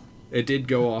don't know. It did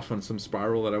go off on some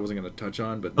spiral that I wasn't going to touch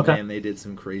on, but man, they did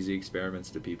some crazy experiments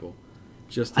to people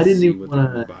just to see what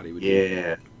their body would do.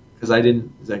 Yeah. Because I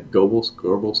didn't. Is that Goebbels?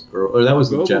 Or that was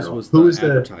the general. Who was the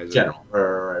advertiser? General?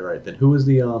 Right. Then who was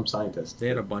the scientist? They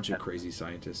had a bunch of crazy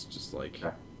scientists, just like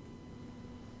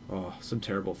some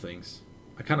terrible things.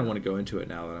 I kind of want to go into it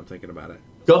now that I'm thinking about it.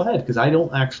 Go ahead, because I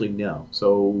don't actually know.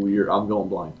 So I'm going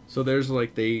blind. So there's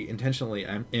like they intentionally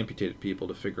amputated people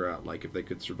to figure out like if they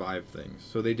could survive things.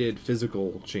 So they did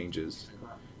physical changes,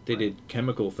 they did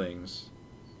chemical things,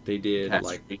 they did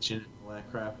like castration and all that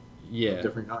crap. Of yeah,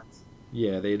 different kinds.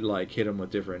 yeah, they'd like hit them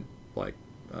with different like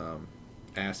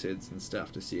acids and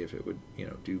stuff to see if it would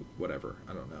do whatever.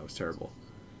 I don't know. It was terrible.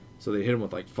 So they hit them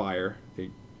with like fire,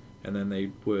 and then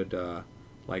they would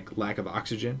like lack of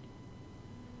oxygen.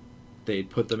 They'd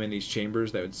put them in these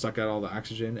chambers that would suck out all the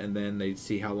oxygen, and then they'd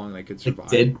see how long they could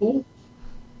survive. Like Deadpool?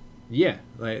 Yeah,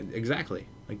 like, exactly.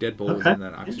 Like Deadpool was in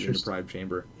that oxygen-deprived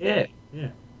chamber. Yeah, yeah.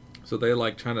 So they're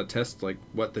like trying to test like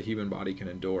what the human body can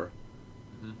endure.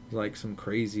 Mm-hmm. Like some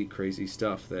crazy, crazy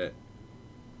stuff that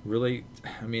really,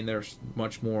 I mean, there's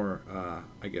much more,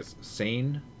 I guess,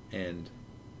 sane and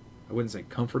I wouldn't say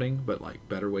comforting, but like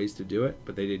better ways to do it.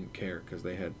 But they didn't care because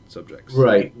they had subjects.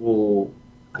 Right. Well,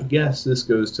 I guess this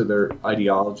goes to their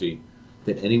ideology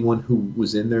that anyone who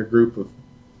was in their group of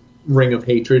ring of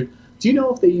hatred. Do you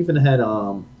know if they even had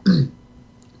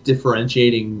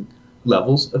differentiating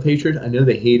levels of hatred? I know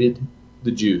they hated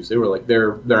the Jews. They were like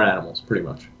they're animals, pretty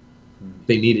much.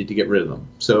 They needed to get rid of them.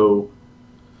 So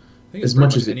I think as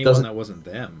much as it doesn't, that wasn't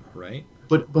them, right?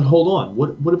 But hold on.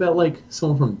 What about like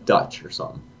someone from Dutch or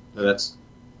something? That's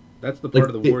the part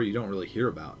of the war you don't really hear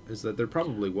about. Is that there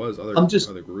probably was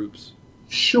other groups.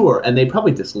 Sure, and they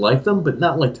probably disliked them, but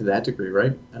not like to that degree,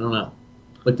 right? I don't know.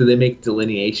 Like, do they make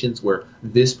delineations where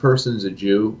this person's a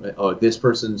Jew, or this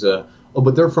person's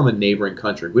but they're from a neighboring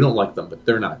country. We don't like them, but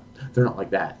they're not like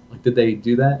that. Like, did they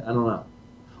do that? I don't know.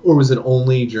 Or was it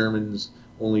only Germans,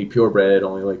 only purebred,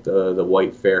 only like the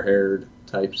white fair-haired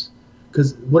types?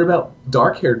 Because what about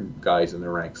dark-haired guys in the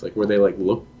ranks? Like, were they like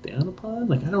looked down upon?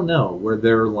 Like, I don't know where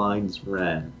their lines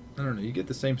ran. I don't know. You get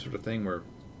the same sort of thing where,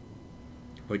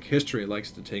 like, history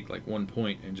likes to take like one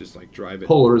point and just like drive it.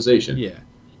 Polarization. Yeah.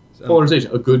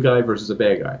 Polarization. A good guy versus a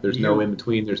bad guy. There's no in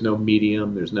between. There's no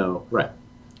medium. There's no right.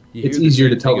 It's easier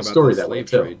to tell a story that way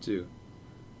too.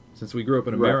 Since we grew up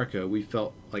in America,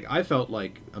 I felt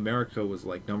like America was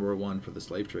like number one for the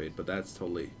slave trade, but that's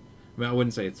totally. I mean, I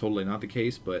wouldn't say it's totally not the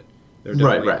case, but there are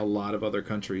definitely a lot of other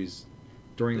countries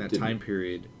during that time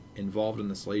period involved in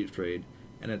the slave trade,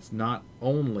 and it's not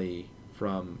only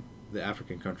from the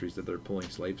African countries that they're pulling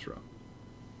slaves from.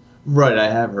 Right, I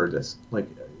have heard this. Like,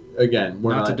 again,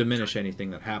 we're not to diminish anything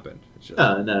that happened. It's just,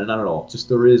 no, not at all. Just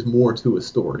there is more to a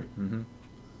story,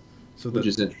 which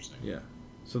is interesting. Yeah.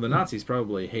 So the Nazis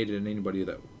probably hated anybody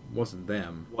that wasn't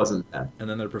them. And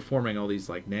then they're performing all these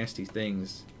like nasty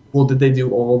things. Well, did they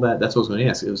do all that? That's what I was going to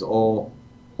ask. It was all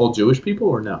Jewish people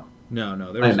or no?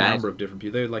 No. There was a number of different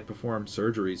people. They would like perform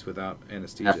surgeries without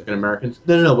anesthesia. African Americans?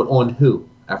 No. But on who?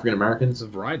 African Americans? It's a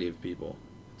variety of people.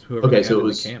 It's whoever okay, they so had it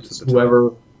was in the camps at the whoever.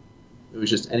 time. It was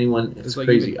just anyone. It's like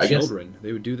crazy. Even I children. guess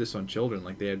They would do this on children.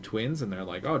 Like they had twins, and they're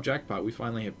like, "Oh, jackpot! We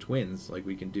finally have twins. Like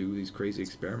we can do these crazy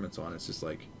experiments on." It's just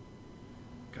like,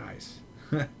 guys.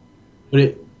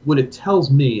 What it tells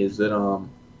me is that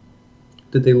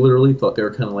that they literally thought they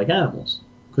were kind of like animals.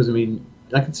 Because I mean,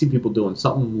 I could see people doing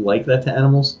something like that to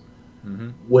animals.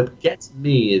 What gets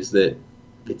me is that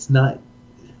it's not.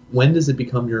 When does it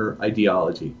become your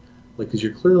ideology? Like, because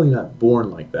you're clearly not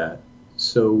born like that.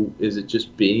 So is it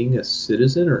just being a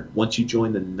citizen, or once you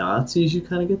join the Nazis, you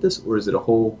kind of get this, or is it a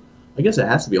whole? I guess it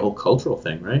has to be a whole cultural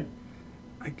thing, right?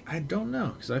 I don't know,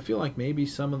 because I feel like maybe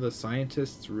some of the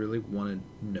scientists really want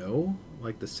to know,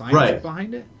 like the science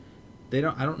behind it. They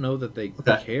don't. I don't know that they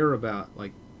care about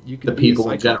like you can be a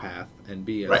psychopath and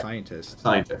be a scientist.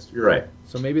 Scientist, you're right.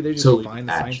 So maybe they just find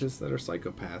the scientists that are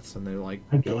psychopaths, and they're like,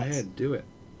 go ahead, do it.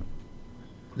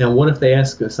 Now, what if they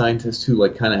ask a scientist who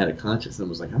like kind of had a conscience and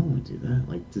was like, I don't want to do that.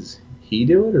 Like, does he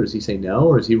do it, or does he say no,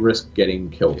 or does he risk getting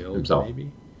killed himself? Maybe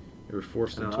they were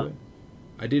forced into it.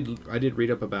 I did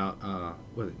read up about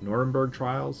Nuremberg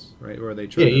trials, right, where they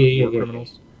tried war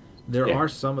criminals. There are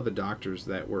some of the doctors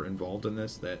that were involved in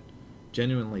this that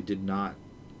genuinely did not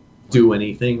do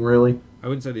anything really. I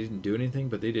wouldn't say they didn't do anything,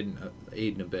 but they didn't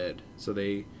aid and abet. So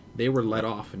they were let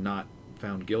off and not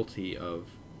found guilty of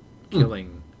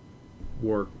killing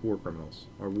war criminals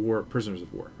or prisoners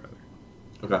of war rather.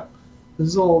 Okay, this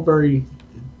is all very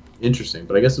interesting,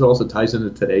 but I guess it also ties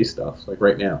into today's stuff, like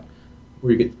right now,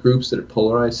 where you get groups that are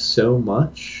polarized so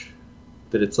much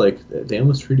that it's like they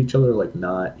almost treat each other like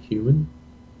not human.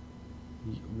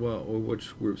 Well,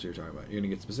 which groups are you talking about? You're going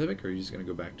to get specific, or are you just going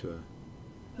to go back to a...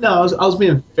 No, I was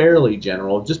being fairly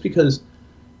general, just because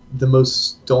the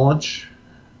most staunch,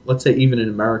 let's say even in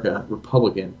America,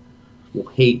 Republican will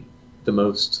hate the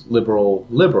most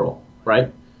liberal,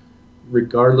 right?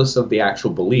 Regardless of the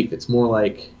actual belief. It's more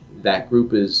like that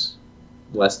group is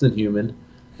less than human,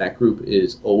 that group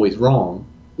is always wrong,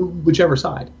 whichever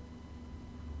side.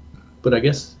 But I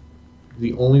guess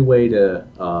the only way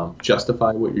to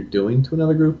justify what you're doing to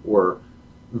another group, or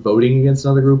voting against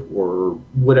another group or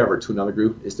whatever to another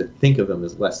group is to think of them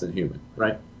as less than human,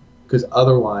 right? Because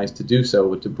otherwise, to do so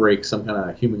would to break some kind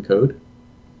of human code.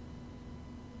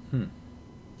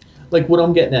 Like, what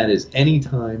I'm getting at is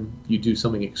anytime you do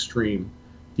something extreme,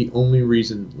 the only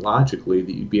reason logically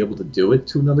that you'd be able to do it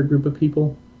to another group of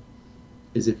people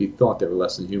is if you thought they were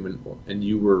less than human and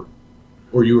you were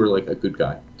like a good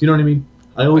guy. Do you know what I mean?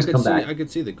 I always come back. I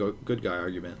could see the good guy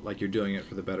argument, like you're doing it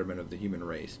for the betterment of the human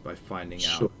race by finding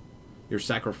out you're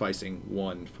sacrificing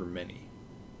one for many.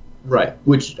 Right,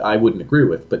 which I wouldn't agree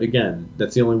with. But again,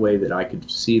 that's the only way that I could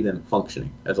see them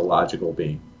functioning as a logical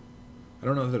being. I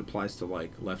don't know if it applies to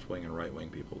like left-wing and right-wing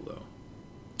people, though.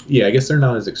 Yeah, I guess they're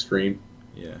not as extreme.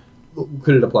 Yeah.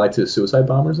 Could it apply to suicide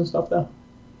bombers and stuff, though?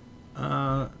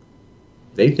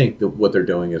 They think that what they're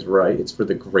doing is right. It's for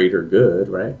the greater good,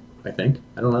 right? I think.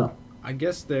 I don't know. I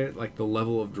guess they're like the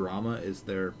level of drama is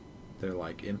their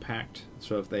like impact.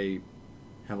 So if they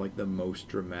have like the most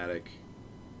dramatic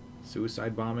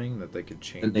suicide bombing, that they could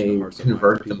change and they the hearts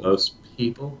convert and minds of the people. most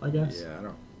people, I guess. Yeah,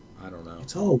 I don't know.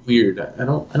 It's all weird. I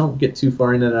don't get too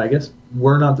far into that. I guess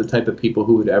we're not the type of people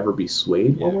who would ever be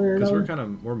swayed one way or because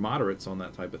another. we're moderates on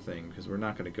that type of thing. Because we're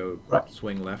not going to go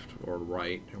swing left or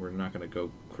right, and we're not going to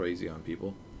go crazy on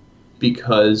people.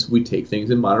 Because we take things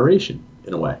in moderation,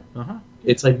 in a way.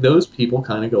 It's like those people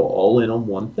kind of go all in on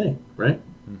one thing, right?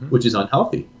 Which is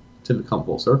unhealthy to come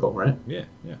full circle, right? Yeah.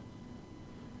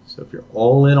 So if you're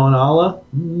all in on Allah,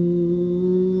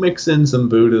 mix in some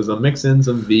Buddhism, mix in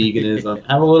some veganism,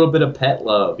 have a little bit of pet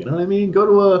love. You know what I mean? Go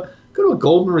to a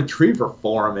golden retriever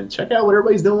forum and check out what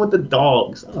everybody's doing with the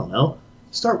dogs. I don't know.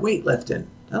 Start weightlifting.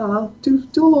 I don't know. Do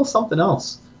a little something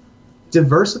else.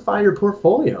 Diversify your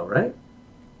portfolio, right?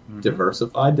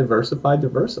 Diversify.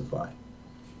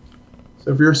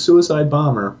 So if you're a suicide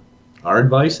bomber, our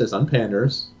advice as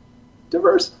UnPanderers,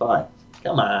 diversify.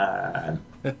 Come on.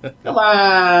 Come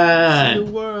on. See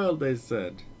the world, they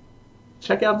said.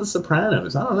 Check out The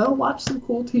Sopranos. I don't know. Watch some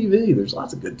cool TV. There's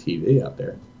lots of good TV out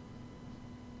there.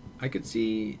 I could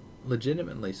see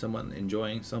legitimately someone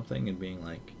enjoying something and being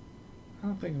like, I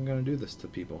don't think I'm going to do this to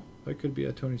people. There could be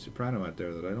a Tony Soprano out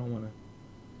there that I don't want to.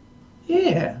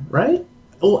 Yeah, right?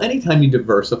 Well, anytime you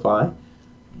diversify,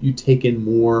 you take in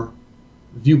more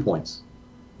viewpoints,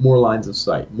 more lines of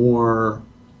sight, more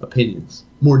opinions,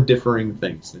 more differing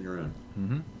things than your own.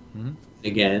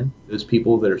 Again, those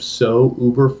people that are so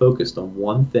uber focused on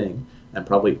one thing and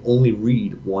probably only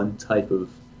read one type of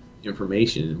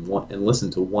information and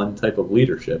listen to one type of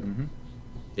leadership,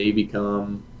 they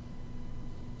become,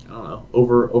 I don't know,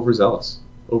 overzealous,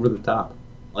 over the top,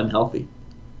 unhealthy.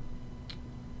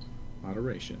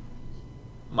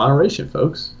 Moderation,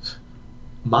 folks.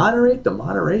 Moderate the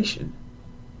moderation.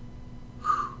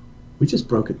 We just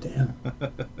broke it down.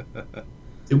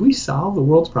 Did we solve the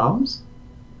world's problems?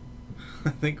 I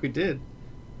think we did.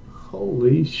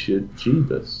 Holy shit,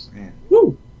 Jeebus. Man.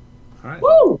 Woo! All right.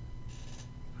 Woo!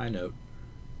 High note.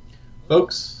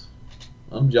 Folks,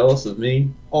 I'm jealous of me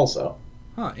also.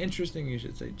 Interesting you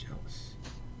should say jealous.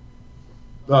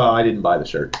 Oh, I didn't buy the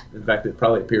shirt. In fact, it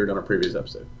probably appeared on a previous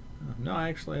episode. No,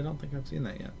 actually, I don't think I've seen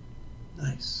that yet.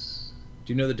 Nice.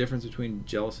 Do you know the difference between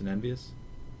jealous and envious?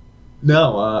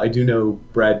 No, I do know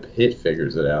Brad Pitt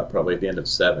figures it out probably at the end of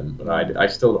 7, but I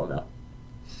still don't know.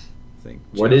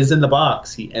 What is in the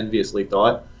box? He enviously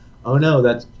thought. Oh no,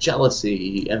 that's jealousy.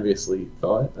 He enviously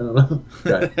thought. I don't know.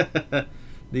 Okay.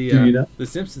 Do you know? The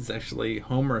Simpsons actually,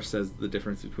 Homer says the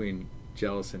difference between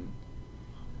jealous and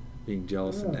being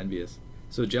jealous and envious.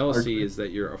 So jealousy is that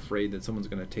you're afraid that someone's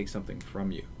going to take something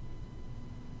from you.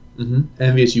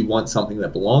 Envious, you want something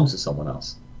that belongs to someone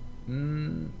else.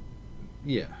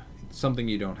 Yeah, something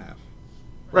you don't have.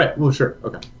 Right. Well, sure.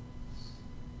 Okay.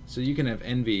 So you can have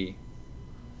envy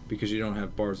because you don't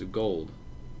have bars of gold.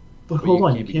 But hold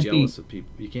on, you can't be jealous of people.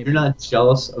 You're not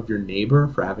jealous of your neighbor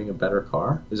for having a better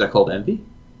car? Is that called envy?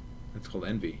 That's called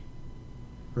envy.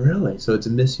 Really? So it's a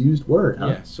misused word, huh?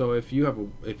 Yeah. So if you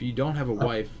don't have a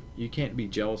wife, you can't be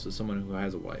jealous of someone who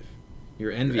has a wife.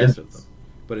 You're envious of them.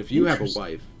 But if you have a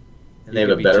wife, and they have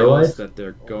a better wife, that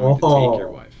they're going to take your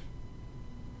wife.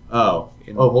 Hold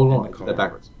on. Is that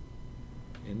backwards?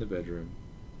 In the bedroom.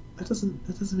 That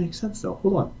doesn't make sense though.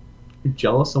 Hold on. You're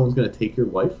jealous someone's going to take your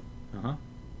wife? That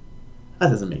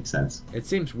doesn't make sense. It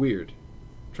seems weird.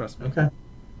 Trust me. Okay.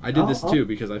 I did this too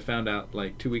because I found out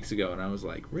like 2 weeks ago, and I was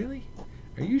like, "Really?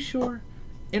 Are you sure?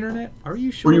 Internet? Are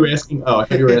you sure?" Were you asking? Oh, I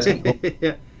thought you were asking.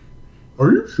 Yeah.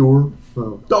 Are you sure?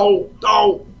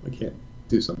 No. I can't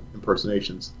do some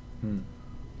impersonations. Don't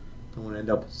want to end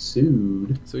up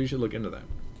sued. So you should look into that.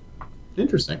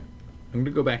 Interesting. I'm going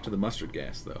to go back to the mustard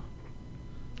gas, though.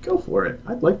 Go for it.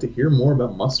 I'd like to hear more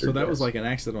about mustard So that gas. was like an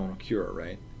accidental cure,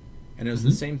 right? And it was the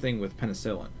Mhm. same thing with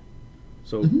penicillin.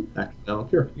 So Accidental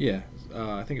cure. yeah,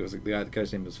 I think it was the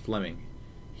guy's name was Fleming.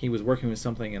 He was working with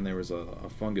something, and there was a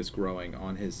fungus growing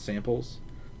on his samples.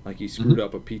 Like he screwed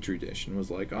up a petri dish and was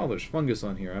like, "Oh, there's fungus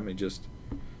on here. I may just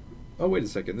oh wait a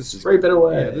second, this is Scrape it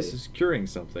away. yeah, this is curing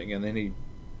something." And then he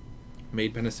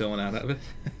made penicillin out of it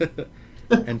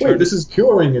and Wait, turned this is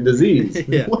curing a disease.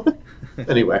 Yeah.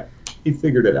 Anyway, he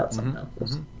figured it out somehow.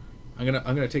 I'm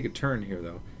gonna take a turn here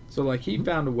though. So like he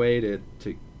found a way to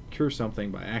cure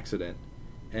something by accident,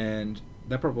 and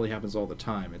that probably happens all the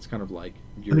time. It's kind of like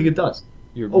I think it does.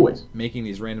 you're Always. making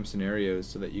these random scenarios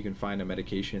so that you can find a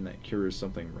medication that cures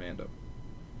something random.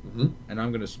 And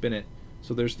I'm gonna spin it.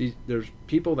 So there's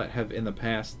people that have in the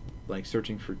past like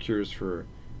searching for cures for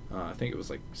I think it was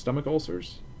like stomach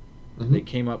ulcers. They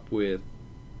came up with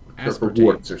Cure for aspartame.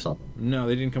 warts or something. No,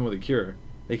 they didn't come up with a cure.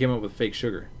 They came up with fake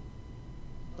sugar.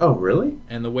 Oh, really?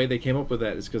 And the way they came up with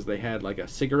that is because they had like a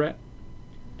cigarette,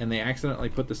 and they accidentally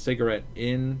put the cigarette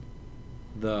in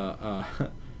the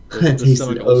the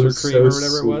stomach ulcer cream or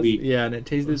whatever it was. Yeah, and it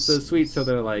tasted so sweet. So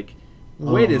they're like,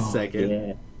 wait a second.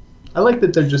 Yeah. I like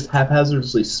that they're just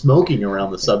haphazardly smoking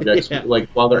around the subjects, Yeah. like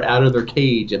while they're out of their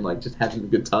cage and like just having a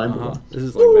good time. with them. This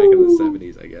is like back in the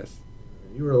 70s, I guess.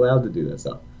 You were allowed to do that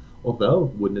stuff.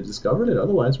 Although, wouldn't have discovered it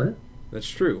otherwise, right? That's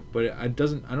true, but it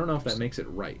doesn't. I don't know if that makes it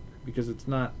right because it's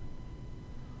not.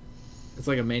 It's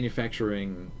like a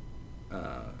manufacturing,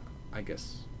 I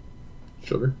guess.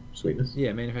 Sugar, sweetness.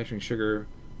 Yeah, manufacturing sugar,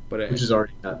 but Which is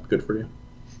already not good for you.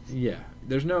 Yeah,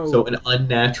 there's no. So an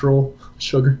unnatural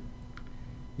sugar.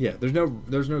 Yeah, there's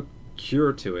no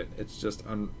cure to it. It's just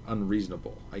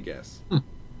unreasonable, I guess.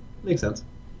 Makes sense.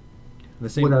 The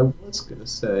same. What I was gonna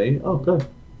say. Oh, good.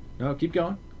 No, keep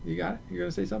going. You got it. You're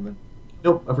gonna say something.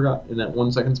 Nope, I forgot. In that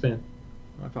 1 second span.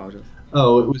 I apologize.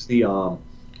 Oh, it was the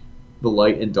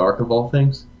light and dark of all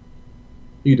things.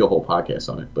 You could do a whole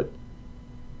podcast on it, but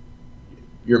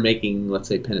you're making, let's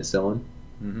say, penicillin.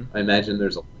 I imagine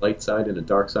there's a light side and a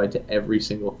dark side to every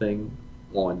single thing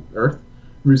on Earth.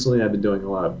 Recently, I've been doing a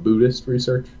lot of Buddhist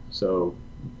research, so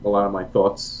a lot of my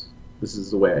thoughts, this is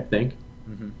the way I think.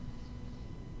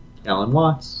 Alan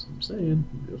Watts, I'm just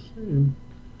saying.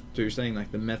 So you're saying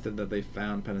like the method that they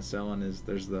found penicillin is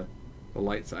there's the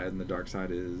light side and the dark side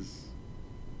is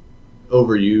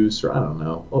Overuse, or I don't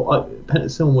know. Oh,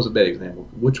 penicillin was a bad example.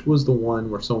 Which was the one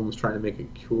where someone was trying to make a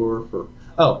cure for?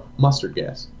 Oh, mustard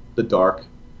gas, the dark,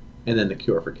 and then the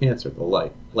cure for cancer, the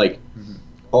light. Like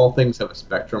all things have a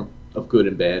spectrum of good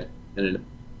and bad, and it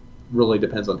really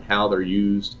depends on how they're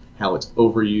used, how it's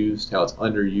overused, how it's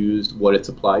underused, what it's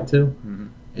applied to.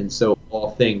 And so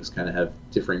all things kind of have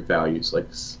differing values. Like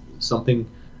something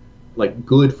like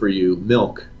good for you,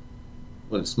 milk,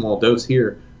 when a small dose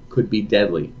here could be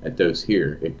deadly at dose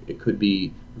here. It could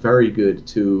be very good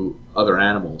to other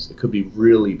animals. It could be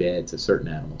really bad to certain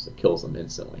animals. It kills them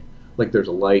instantly. Like there's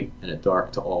a light and a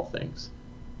dark to all things.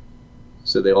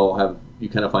 So they all have, you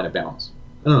kind of find a balance.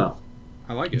 I don't know.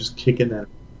 I like it. Just kicking that.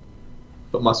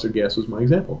 But mustard gas was my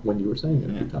example when you were saying it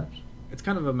a few times. It's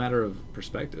kind of a matter of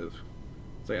perspective.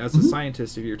 It's like as a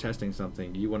scientist, if you're testing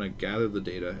something, you want to gather the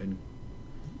data and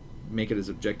make it as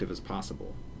objective as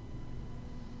possible.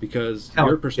 Because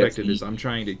your perspective is, I'm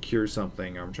trying to cure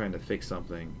something, or I'm trying to fix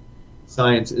something.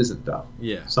 Science isn't, though.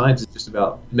 Yeah. Science is just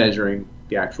about measuring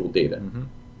the actual data.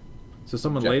 So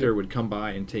someone later would come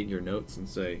by and take your notes and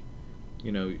say,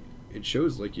 you know, it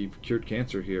shows like you've cured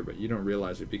cancer here, but you don't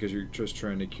realize it because you're just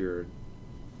trying to cure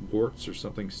warts or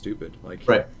something stupid. Like,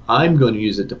 right. I'm going to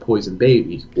use it to poison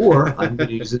babies, or I'm going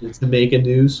to use it to make a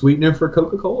new sweetener for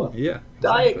Coca-Cola. Yeah. Exactly.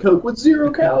 Diet Coke with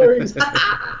 0 calories.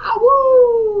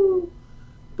 Woo!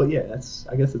 But yeah,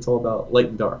 I guess it's all about light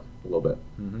and dark a little bit.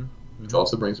 Which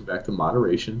also brings me back to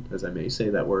moderation, as I may say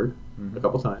that word a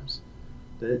couple times.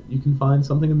 That you can find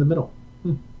something in the middle.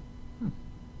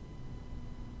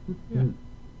 Yeah.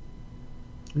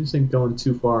 I just think going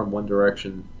too far in one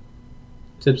direction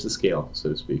tips the scale, so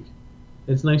to speak.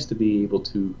 It's nice to be able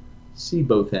to see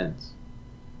both ends.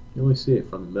 You only see it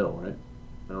from the middle, right?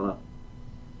 I don't know.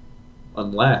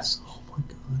 Unless, oh my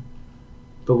god,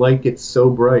 the light gets so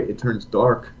bright it turns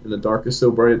dark, and the dark is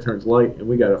so bright it turns light, and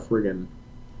we got a friggin'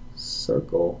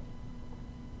 circle.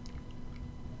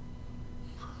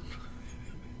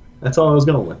 That's all I was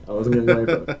going with. I wasn't going to go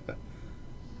any further.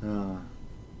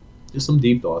 Just some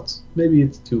deep thoughts. Maybe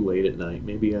it's too late at night.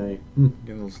 Maybe I... Getting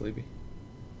a little sleepy.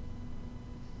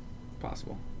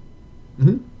 Possible.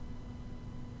 I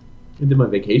did my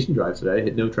vacation drive today. I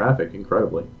hit no traffic,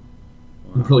 incredibly. Wow.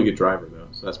 I'm a really good driver, though,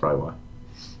 so that's probably why.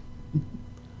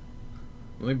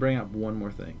 Let me bring up one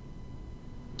more thing.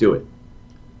 Do it.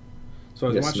 So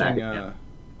You gotta smack it I down.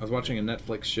 was watching a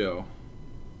Netflix show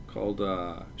called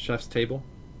Chef's Table.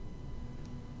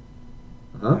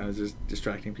 Uh-huh. I was just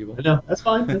distracting people. No, that's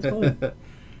fine. That's fine.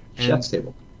 Chef's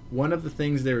Table. One of the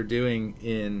things they were doing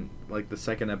in like the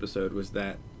second episode was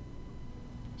that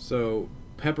so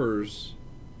peppers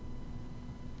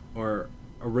are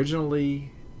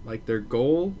originally like their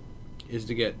goal is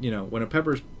to get, you know, when a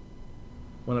pepper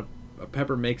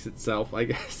makes itself, I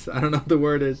guess. I don't know what the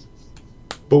word is.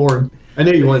 Born. I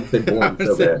know you want to say born. I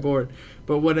so said bad. born.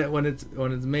 But when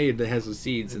it's made, it has the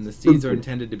seeds, and the seeds are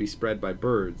intended to be spread by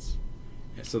birds,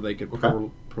 so they could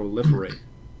proliferate.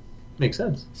 Makes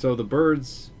sense. So the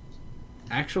birds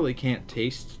actually can't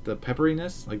taste the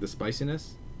pepperiness, like the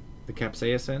spiciness, the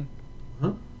capsaicin.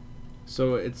 Huh?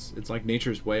 So it's like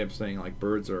nature's way of saying like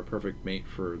birds are a perfect mate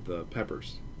for the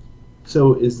peppers.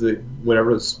 So is the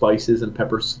whatever the spices and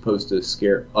peppers supposed to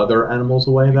scare other animals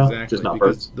away though? Exactly, Just not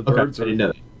because birds. the birds I didn't know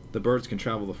that. The birds can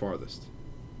travel the farthest.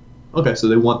 Okay, so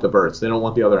they want the birds. They don't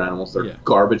want the other animals. They're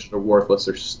garbage. They're worthless.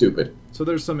 They're stupid. So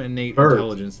there's some innate Birds.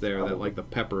 intelligence there that like the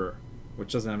pepper,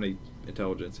 which doesn't have any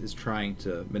intelligence, is trying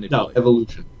to manipulate. No,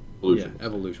 evolution. Yeah,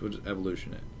 evolution. We'll just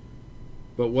evolution it.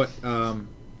 But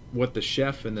what the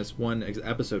chef in this one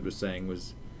episode was saying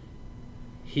was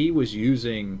he was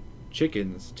using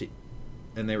chickens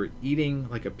and they were eating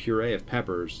like a puree of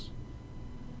peppers,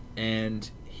 and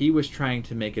he was trying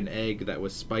to make an egg that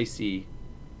was spicy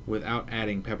without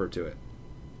adding pepper to it.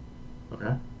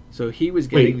 Okay. So he was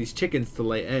getting these chickens to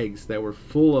lay eggs that were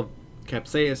full of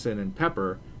capsaicin and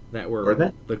pepper that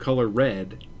were the color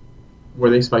red. Were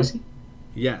they spicy?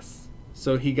 Yes.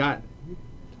 So he got...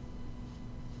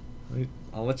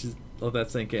 I'll let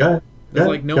that sink in. Go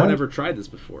It's no one ever tried this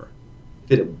before.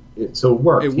 So it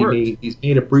worked. It worked. He's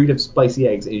made a breed of spicy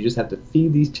eggs, and you just have to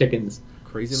feed these chickens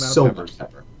crazy amount so of peppers. much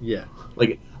pepper. Yeah.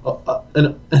 Like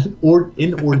an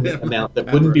inordinate amount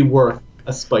that wouldn't be worth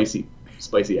a spicy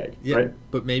egg, Yeah, right?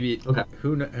 but maybe Okay.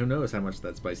 who knows how much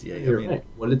that spicy egg. You're right.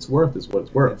 What it's worth is what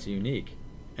it's worth. It's unique,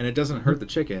 and it doesn't hurt the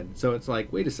chicken. So it's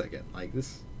like, wait a second, like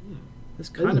this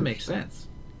kind of makes sense.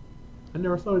 I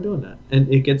never thought of doing that,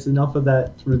 and it gets enough of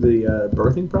that through the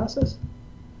birthing process.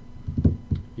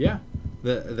 Yeah,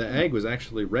 the egg was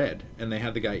actually red, and they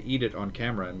had the guy eat it on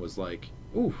camera, and was like,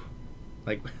 ooh,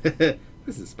 like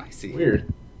this is spicy.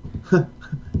 Weird.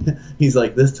 He's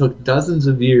like, this took dozens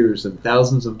of years and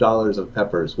thousands of dollars of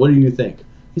peppers. What do you think?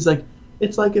 He's like,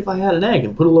 it's like if I had an egg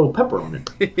and put a little pepper on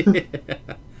it.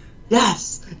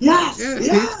 Yes. Yeah, he's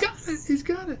got it. He's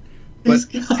got it.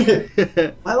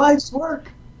 My life's work.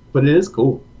 But it is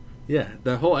cool. Yeah,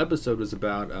 the whole episode was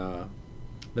about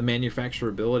the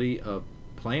manufacturability of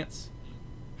plants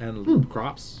and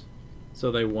crops.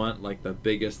 So they want like the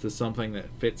biggest of something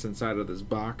that fits inside of this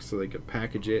box, so they could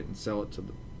package it and sell it to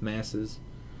the masses.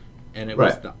 And it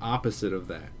was the opposite of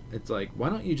that. It's like, why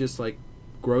don't you just like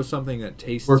grow something that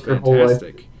tastes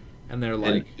fantastic? And they're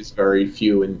like, it's very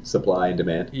few in supply and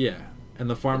demand. Yeah, and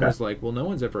the farmer's like, well, no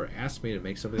one's ever asked me to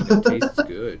make something that tastes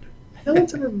good. No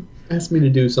one's ever asked me to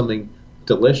do something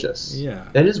delicious. Yeah,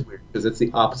 that is weird because it's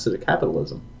the opposite of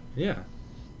capitalism. Yeah.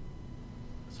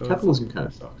 So capitalism kind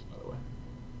of sucks, by the way.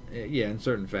 Yeah, in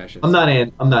certain fashions. I'm not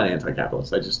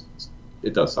anti-capitalist.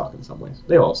 It does suck in some ways.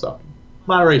 They all suck.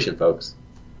 Moderation, folks.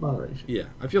 Moderation. Yeah,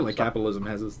 I feel like capitalism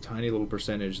has this tiny little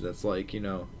percentage that's like,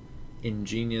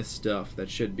 ingenious stuff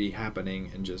that should be happening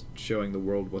and just showing the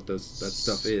world what that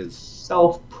stuff is.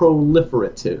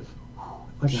 Self-proliferative. I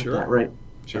got that right.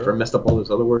 Sure. After I messed up all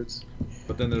those other words.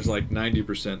 But then there's like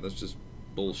 90% that's just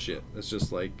bullshit. It's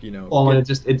just like, and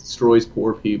it destroys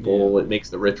poor people. Yeah. It makes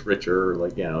the rich richer.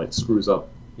 Like, it screws up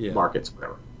markets,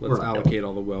 whatever. Let's allocate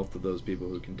all the wealth to those people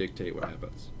who can dictate what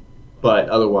happens. But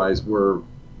otherwise,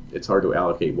 it's hard to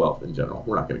allocate wealth in general.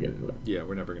 We're not going to get into it. Yeah,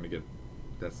 we're never going to get.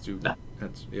 That's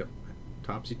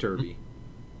topsy-turvy.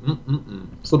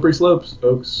 Slippery slopes,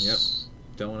 folks. Yep.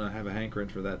 Don't want to have a hankering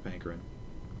for that pankering.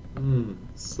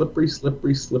 Slippery.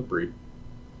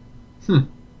 All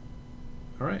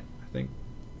right. I think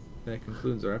that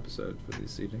concludes our episode for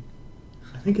this evening.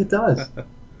 I think it does.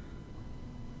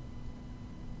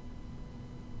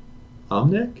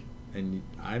 I'm Nick. And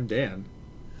I'm Dan.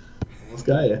 Almost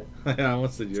got you. I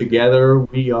almost said you. Together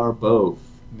we are both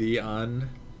the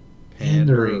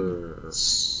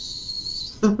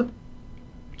UnPanderers.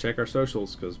 Check our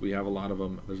socials because we have a lot of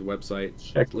them. There's a website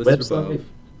listed above.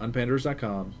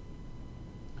 UnPanderers.com.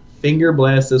 Finger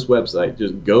blast this website.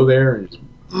 Just go there and just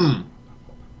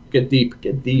get deep.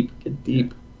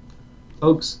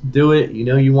 Folks, do it.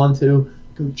 You want to.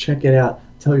 Go check it out.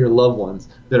 Tell your loved ones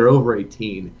that are over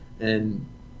 18, and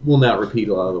we'll not repeat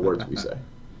a lot of the words we say.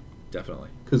 Definitely.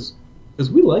 Because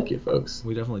we like you, folks.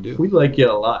 We definitely do. We like you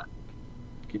a lot.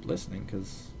 keep listening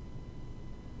because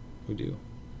we do.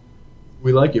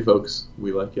 We like you, folks.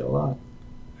 We like you a lot.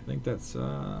 I think that's